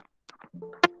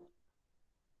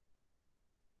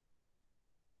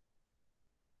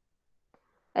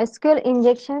 SQL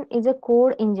injection is a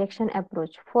code injection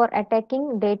approach for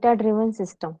attacking data-driven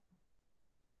system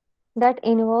that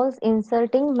involves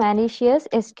inserting malicious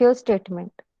SQL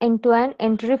statement into an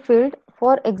entry field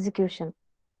for execution.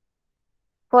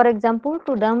 For example,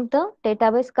 to dump the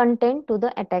database content to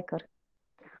the attacker.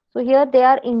 So here they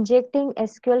are injecting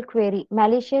SQL query,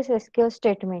 malicious SQL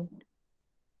statement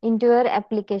into your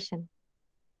application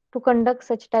to conduct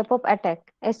such type of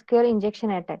attack, SQL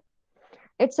injection attack.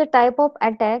 It's a type of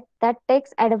attack that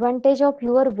takes advantage of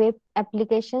your web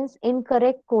application's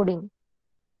incorrect coding.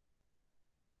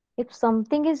 If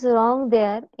something is wrong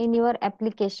there in your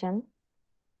application,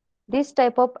 this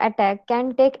type of attack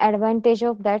can take advantage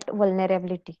of that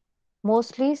vulnerability.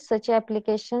 Mostly such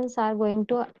applications are going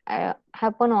to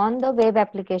happen on the web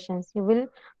applications. You will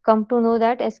come to know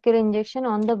that SQL injection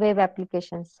on the web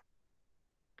applications.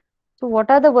 So what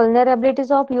are the vulnerabilities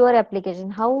of your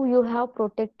application? How you have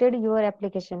protected your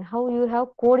application? How you have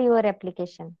code your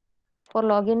application? For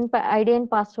login ID and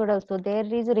password also, there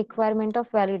is a requirement of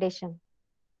validation.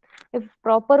 If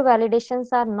proper validations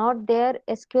are not there,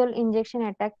 SQL injection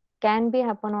attack can be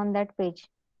happen on that page.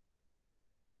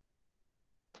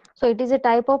 So it is a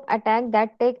type of attack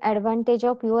that take advantage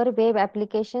of your web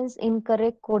application's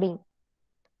incorrect coding.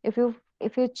 If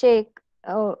you check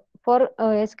for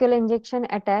SQL injection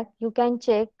attack, you can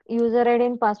check user ID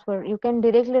and password. You can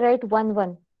directly write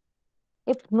 11.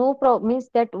 If no problem means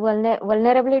that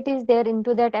vulnerability is there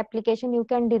into that application, you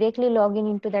can directly log in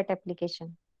into that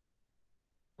application.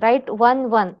 Write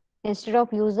 11 instead of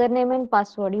username and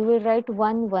password. You will write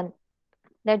 11.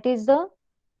 That is the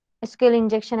SQL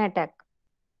injection attack.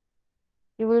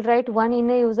 You will write one in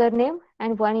a username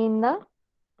and one in the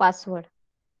password.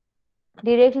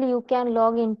 Directly you can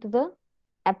log into the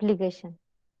application.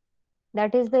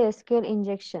 That is the SQL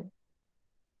injection.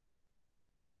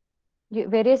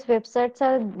 Various websites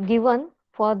are given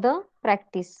for the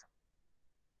practice.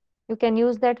 You can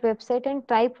use that website and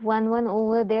type 11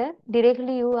 over there.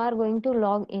 Directly you are going to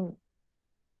log in.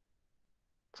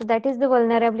 So that is the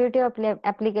vulnerability of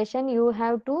application. You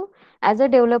have to, as a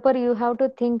developer, you have to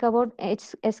think about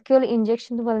SQL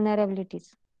injection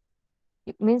vulnerabilities.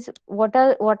 It means what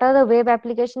are the web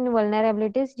application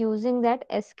vulnerabilities using that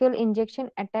SQL injection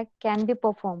attack can be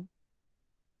performed.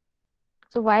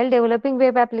 So while developing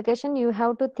web application, you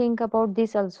have to think about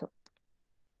this also.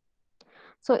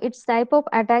 So it's type of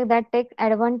attack that takes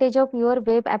advantage of your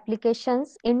web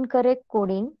application's incorrect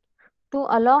coding to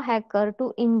allow hacker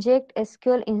to inject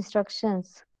SQL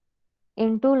instructions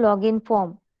into login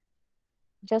form.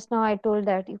 Just now I told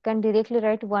that you can directly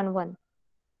write 11,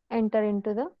 enter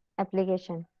into the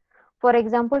application. For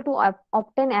example, to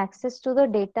obtain access to the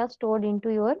data stored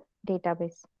into your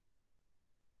database.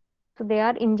 So they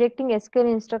are injecting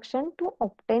SQL instruction to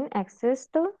obtain access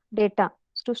to data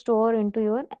to store into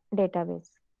your database.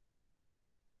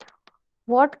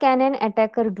 What can an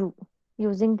attacker do?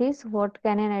 Using this, what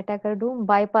can an attacker do?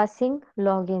 Bypassing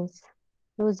logins.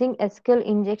 Using SQL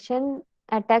injection,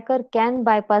 attacker can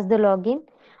bypass the login,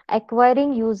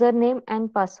 acquiring username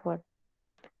and password,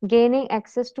 gaining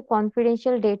access to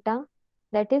confidential data,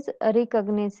 that is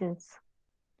reconnaissance.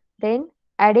 Then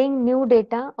adding new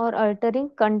data or altering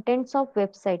contents of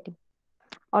website.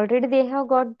 Already they have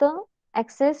got the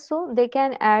access, so they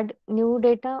can add new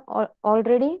data or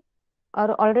already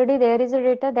there is a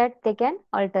data that they can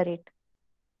alter it.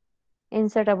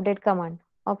 Insert update command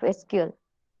of SQL.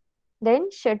 Then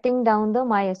shutting down the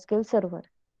MySQL server.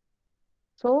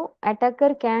 So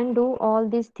attacker can do all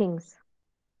these things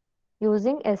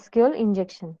using SQL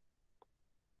injection.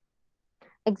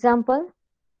 Example,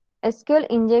 SQL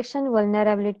injection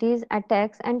vulnerabilities,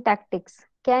 attacks and tactics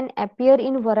can appear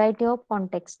in variety of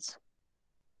contexts.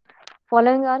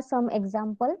 Following are some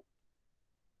example.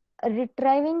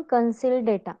 Retrieving concealed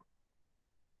data.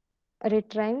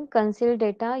 Retrieving concealed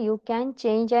data, you can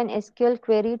change an SQL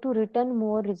query to return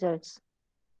more results.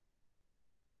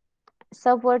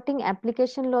 Subverting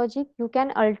application logic, you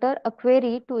can alter a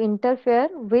query to interfere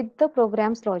with the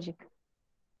program's logic.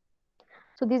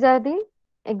 So these are the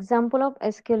example of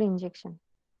SQL injection.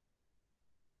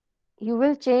 You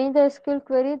will change the SQL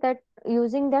query that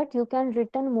using that you can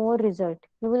return more result.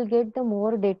 You will get the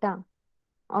more data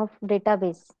of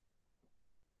database.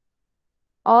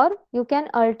 Or you can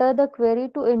alter the query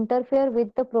to interfere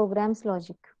with the program's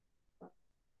logic.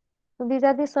 So these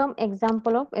are the some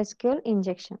example of SQL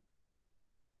injection.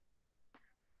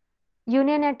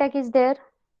 Union attack is there.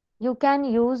 You can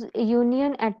use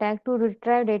union attack to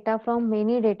retrieve data from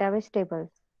many database tables.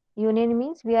 Union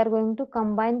means we are going to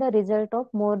combine the result of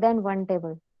more than one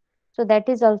table. So that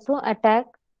is also attack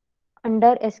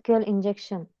under SQL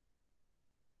injection.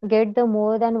 Get the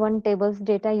more than one table's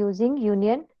data using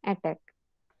union attack.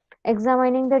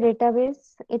 Examining the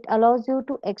database, it allows you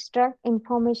to extract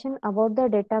information about the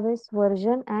database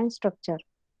version and structure.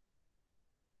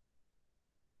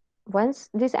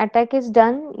 Once this attack is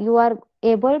done, you are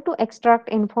able to extract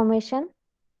information.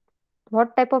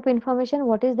 What type of information?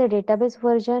 What is the database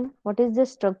version? What is the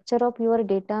structure of your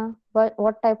data?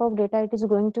 What type of data it is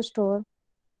going to store?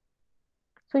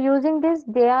 So using this,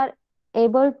 they are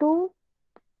able to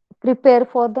prepare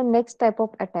for the next type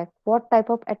of attack. What type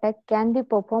of attack can be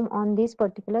performed on this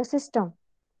particular system?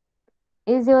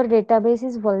 Is your database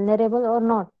is vulnerable or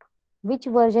not? Which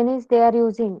version is they are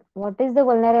using? What is the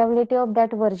vulnerability of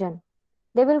that version?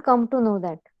 They will come to know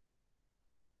that.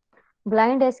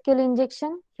 Blind SQL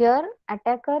injection, here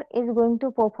attacker is going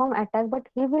to perform attack, but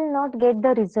he will not get the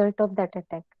result of that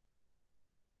attack.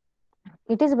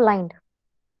 It is blind.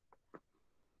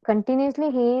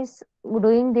 Continuously he is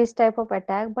doing this type of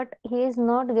attack, but he is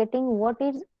not getting what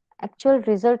is actual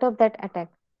result of that attack.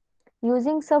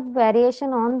 Using some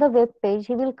variation on the web page,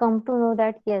 he will come to know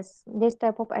that yes, this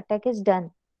type of attack is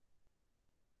done.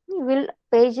 He will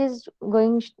page is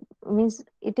going means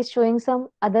it is showing some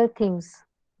other things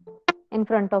in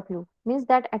front of you, means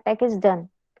that attack is done,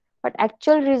 but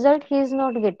actual result he is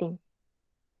not getting.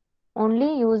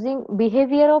 Only using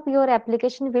behavior of your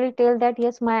application will tell that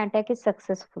yes, my attack is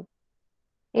successful.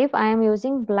 If I am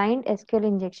using blind SQL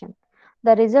injection,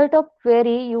 the result of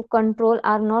query you control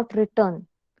are not returned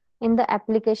in the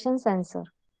application sensor.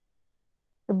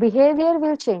 The behavior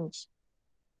will change.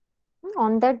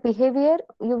 On that behavior,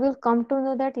 you will come to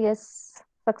know that yes,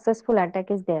 successful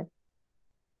attack is there.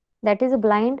 That is a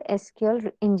blind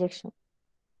SQL injection.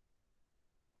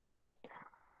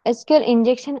 SQL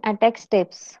injection attack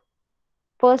steps.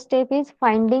 First step is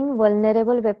finding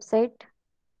vulnerable website.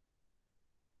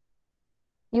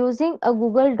 Using a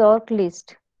Google Doc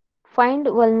list, find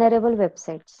vulnerable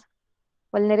websites.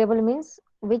 Vulnerable means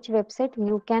which website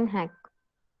you can hack,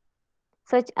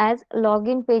 such as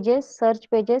login pages, search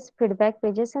pages, feedback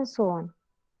pages, and so on.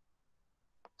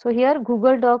 So here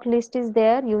Google Doc list is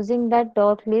there. Using that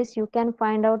doc list, you can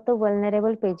find out the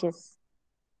vulnerable pages.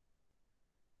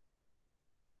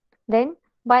 Then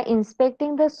by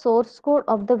inspecting the source code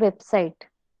of the website,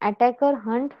 attacker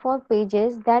hunt for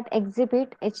pages that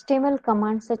exhibit HTML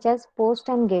commands such as post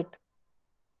and get.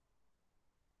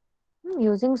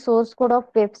 Using source code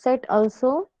of website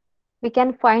also, we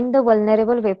can find the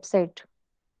vulnerable website.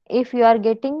 If you are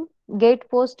getting get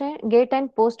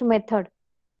and post method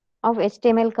of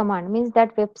HTML command, means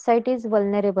that website is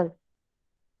vulnerable.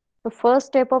 The first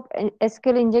step of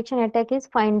SQL injection attack is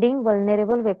finding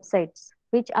vulnerable websites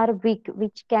which are weak,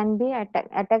 which can be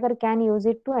attacker can use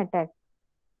it to attack.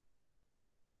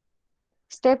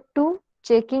 Step 2,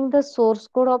 checking the source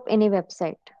code of any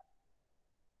website.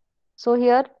 So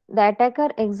here the attacker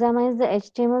examines the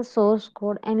HTML source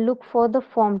code and look for the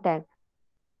form tag.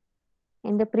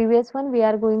 In the previous one, we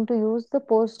are going to use the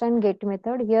post and get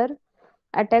method. Here,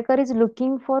 attacker is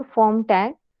looking for form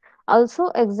tag, also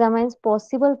examines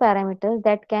possible parameters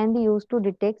that can be used to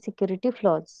detect security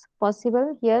flaws.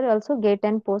 Possible here also get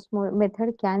and post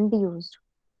method can be used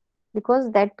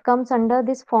because that comes under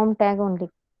this form tag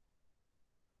only.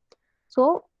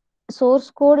 So source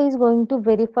code is going to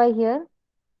verify here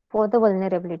for the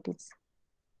vulnerabilities.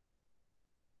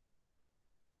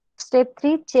 Step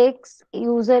 3 checks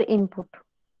user input.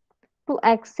 To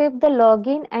accept the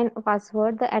login and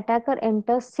password, the attacker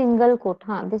enters single quote.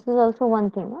 This is also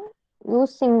one thing.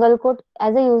 Use single quote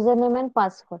as a username and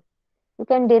password. You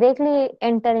can directly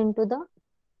enter into the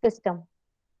system.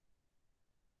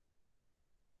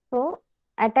 So,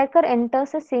 attacker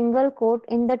enters a single quote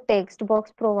in the text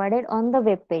box provided on the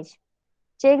web page.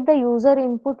 Check the user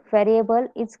input variable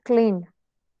is cleaned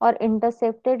or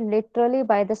intercepted literally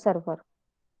by the server.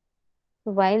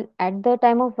 While at the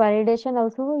time of validation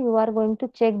also you are going to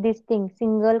check this thing.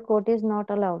 Single quote is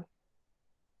not allowed.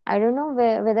 I don't know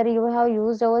whether you have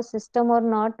used our system or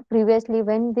not previously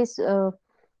when this uh,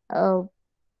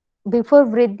 before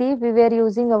Vriddhi we were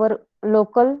using our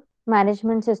local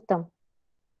management system.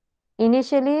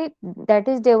 Initially that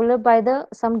is developed by the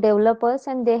some developers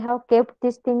and they have kept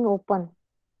this thing open.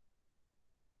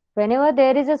 Whenever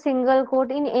there is a single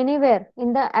quote in anywhere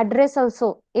in the address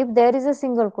also, if there is a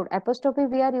single quote, apostrophe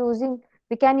we are using,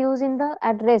 we can use in the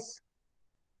address.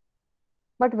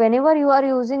 But whenever you are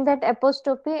using that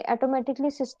apostrophe,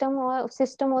 automatically system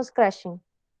was crashing.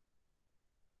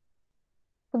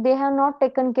 So they have not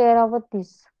taken care of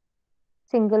this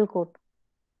single quote.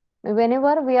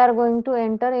 Whenever we are going to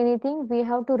enter anything, we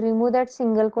have to remove that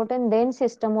single quote and then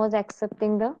system was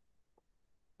accepting the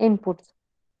inputs.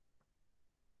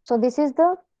 So this is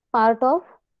the part of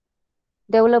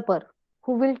developer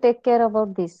who will take care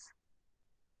about this.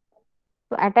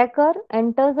 So attacker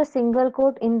enters the single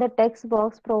quote in the text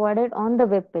box provided on the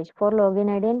web page for login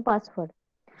ID and password.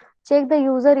 Check the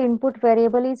user input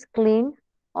variable is cleaned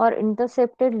or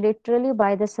intercepted literally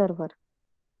by the server.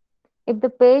 If the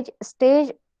page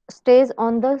stays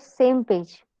on the same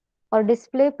page or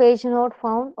display page not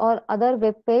found or other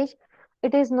web page,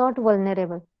 it is not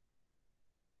vulnerable.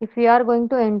 If you are going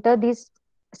to enter this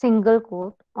single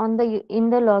quote on the in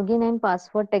the login and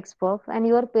password text box and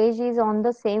your page is on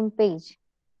the same page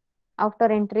after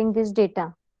entering this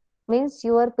data, means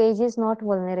your page is not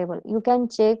vulnerable. You can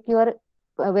check your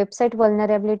website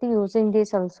vulnerability using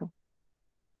this also,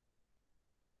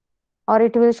 or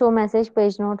it will show message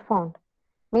page not found,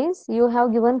 means you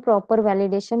have given proper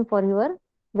validation for your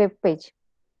web page.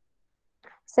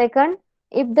 Second,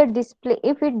 if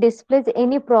it displays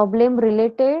any problem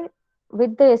related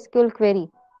with the SQL query,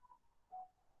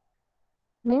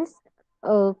 means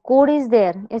code is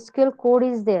there, SQL code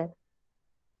is there.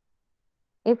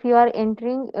 If you are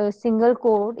entering a single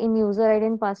code in user ID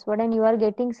and password and you are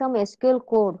getting some SQL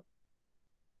code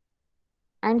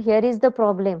and here is the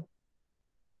problem,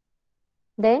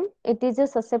 then it is a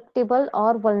susceptible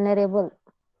or vulnerable,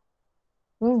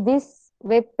 means this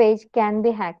web page can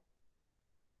be hacked.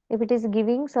 If it is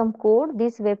giving some code,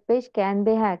 this web page can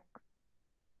be hacked.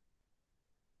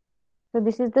 So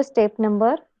this is the step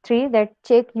number 3, that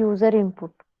check user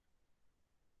input.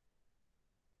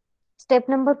 Step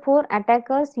number 4,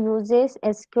 attackers uses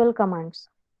SQL commands.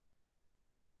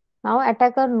 Now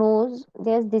attacker knows,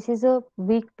 yes, this is a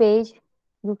weak page,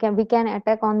 we can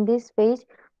attack on this page.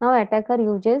 Now attacker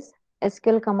uses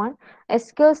SQL command.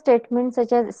 SQL statements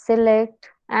such as select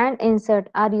and insert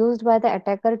are used by the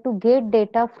attacker to get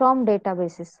data from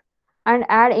databases and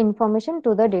add information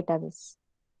to the database.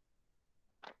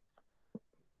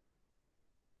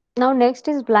 Now next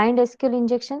is blind SQL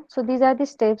injection. So these are the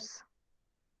steps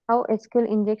how SQL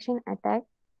injection attack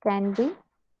can be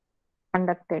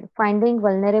conducted. Finding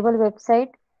vulnerable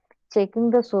website, checking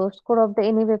the source code of the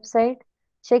any website,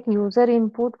 check user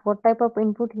input, what type of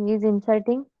input he is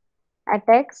inserting.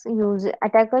 Attackers uses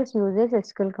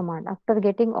SQL command. After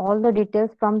getting all the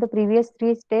details from the previous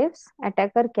 3 steps,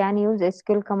 attacker can use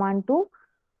SQL command to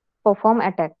perform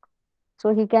attack.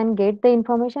 So he can get the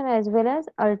information as well as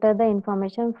alter the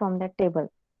information from that table.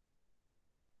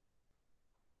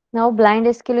 Now blind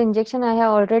SQL injection, I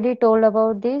have already told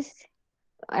about this.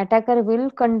 Attacker will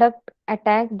conduct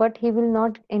attack but he will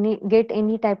not get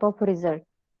any type of result.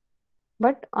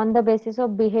 But on the basis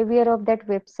of behavior of that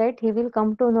website, he will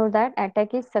come to know that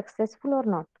attack is successful or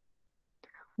not.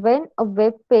 When a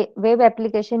web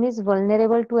application is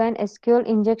vulnerable to an SQL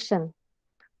injection,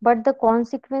 but the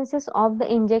consequences of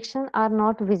the injection are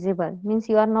not visible, means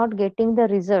you are not getting the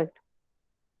result.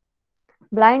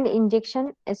 blind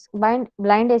SQL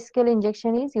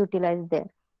injection is utilized there.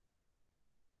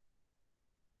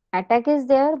 Attack is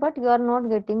there, but you are not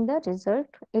getting the result.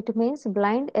 It means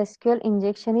blind SQL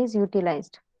injection is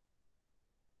utilized.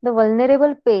 The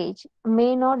vulnerable page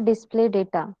may not display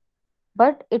data,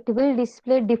 but it will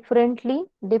display differently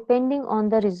depending on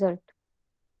the result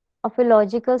of a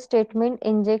logical statement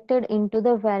injected into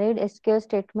the valid SQL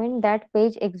statement that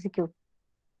page executes.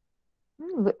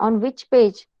 On which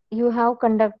page you have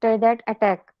conducted that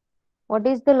attack? What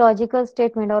is the logical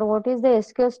statement or what is the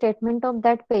SQL statement of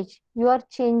that page? You are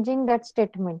changing that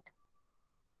statement.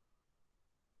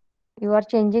 You are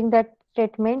changing that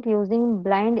statement using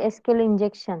blind SQL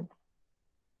injection.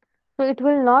 So it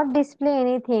will not display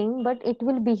anything, but it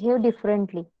will behave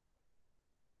differently.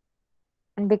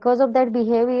 And because of that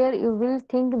behavior, you will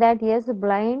think that yes,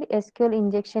 blind SQL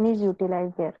injection is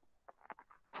utilized there.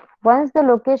 Once the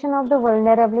location of the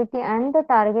vulnerability and the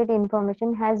target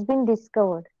information has been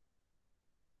discovered,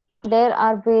 there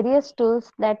are various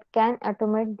tools that can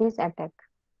automate this attack.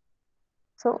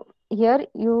 So here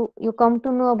you come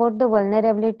to know about the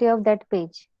vulnerability of that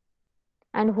page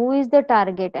and who is the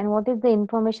target and what is the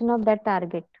information of that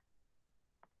target.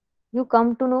 You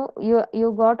come to know,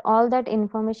 you got all that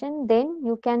information, then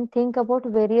you can think about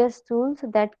various tools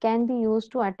that can be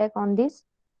used to attack on these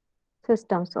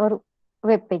systems or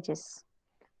web pages.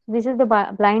 This is the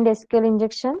blind SQL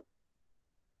injection.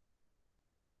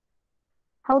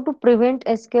 How to prevent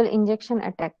SQL injection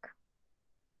attack?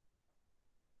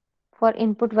 For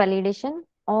input validation,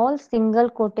 all single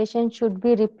quotations should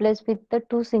be replaced with the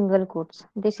two single quotes.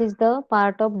 This is the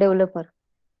part of developer.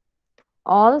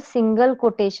 All single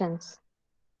quotations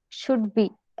should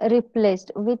be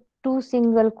replaced with two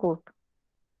single quote.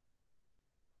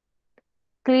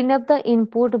 Clean up the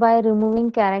input by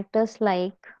removing characters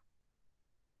like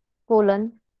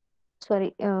colon,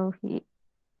 sorry,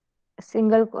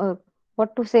 single,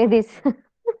 what to say this,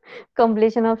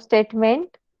 completion of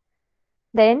statement,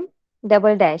 then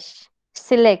double dash,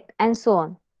 select, and so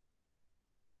on.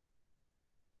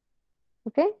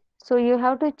 Okay, so you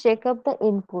have to check up the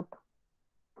input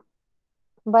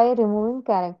by removing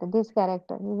this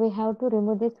character. We have to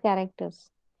remove these characters.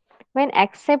 When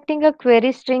accepting a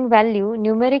query string value,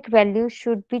 numeric value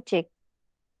should be checked.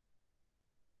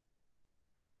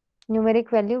 Numeric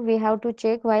value we have to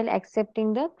check while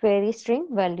accepting the query string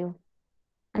value.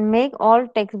 And make all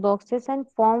text boxes and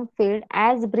form field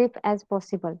as brief as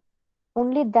possible.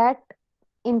 Only that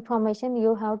information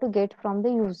you have to get from the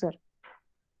user.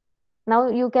 Now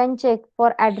you can check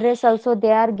for address also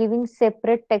they are giving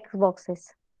separate text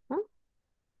boxes.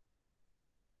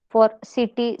 For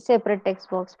city separate text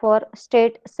box, for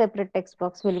state separate text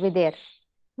box will be there.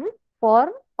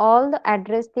 For all the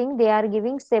address thing they are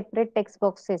giving separate text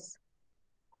boxes.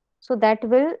 So that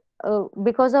will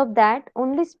because of that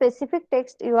only specific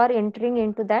text you are entering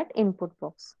into that input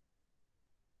box.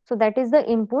 So that is the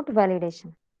input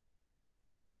validation.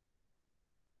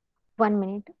 1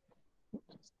 minute.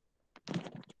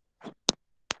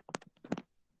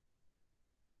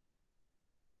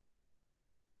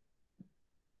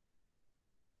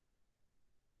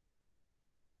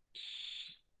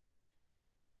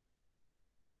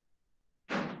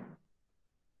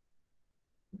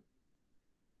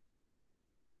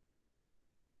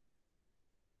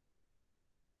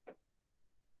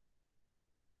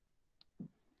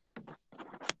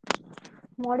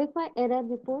 Modify error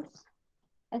reports.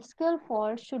 SQL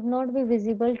fault should not be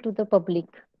visible to the public.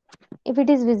 If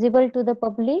it is visible to the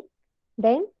public,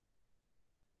 then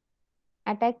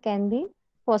attack can be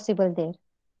possible there.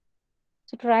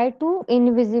 So try to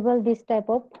invisible this type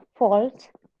of faults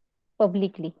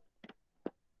publicly.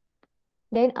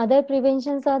 Then other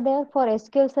preventions are there for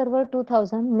SQL Server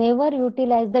 2000. Never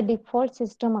utilize the default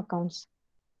system accounts.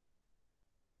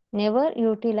 Never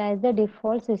utilize the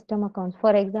default system accounts.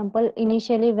 For example,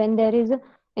 initially when there is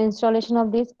installation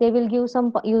of this, they will give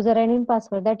some username and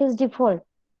password. That is default.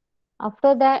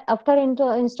 After that, after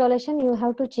installation, you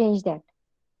have to change that.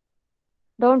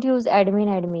 Don't use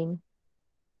admin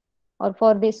or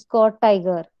for this Scott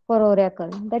Tiger for Oracle.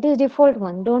 That is default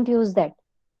one. Don't use that.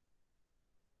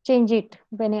 Change it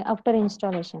when after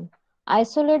installation.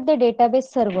 Isolate the database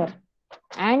server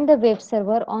and the web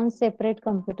server on separate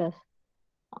computers.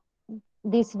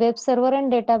 This web server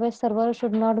and database server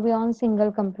should not be on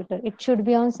single computer. It should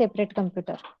be on separate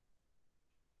computer.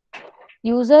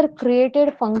 User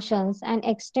created functions and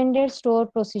extended store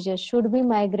procedures should be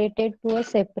migrated to a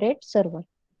separate server.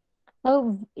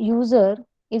 Now, user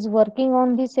is working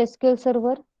on this SQL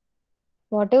server.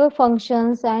 Whatever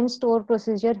functions and store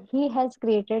procedure he has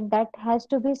created, that has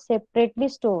to be separately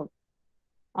stored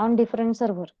on different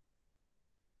server.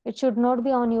 It should not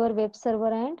be on your web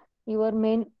server and your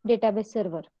main database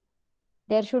server.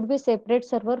 There should be separate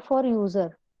server for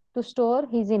user to store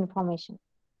his information.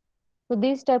 So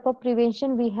this type of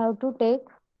prevention we have to take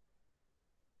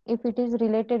if it is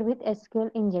related with SQL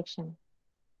injection.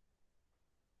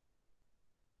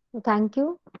 So thank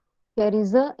you. Here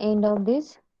is the end of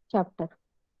this chapter.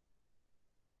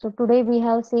 So today we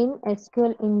have seen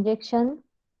SQL injection,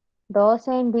 DOS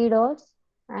and DDoS,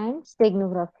 and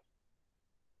steganography.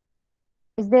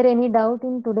 Is there any doubt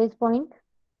in today's point?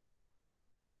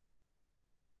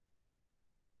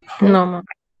 Yes? No, ma'am.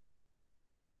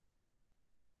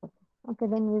 Okay,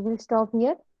 then we will stop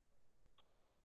here.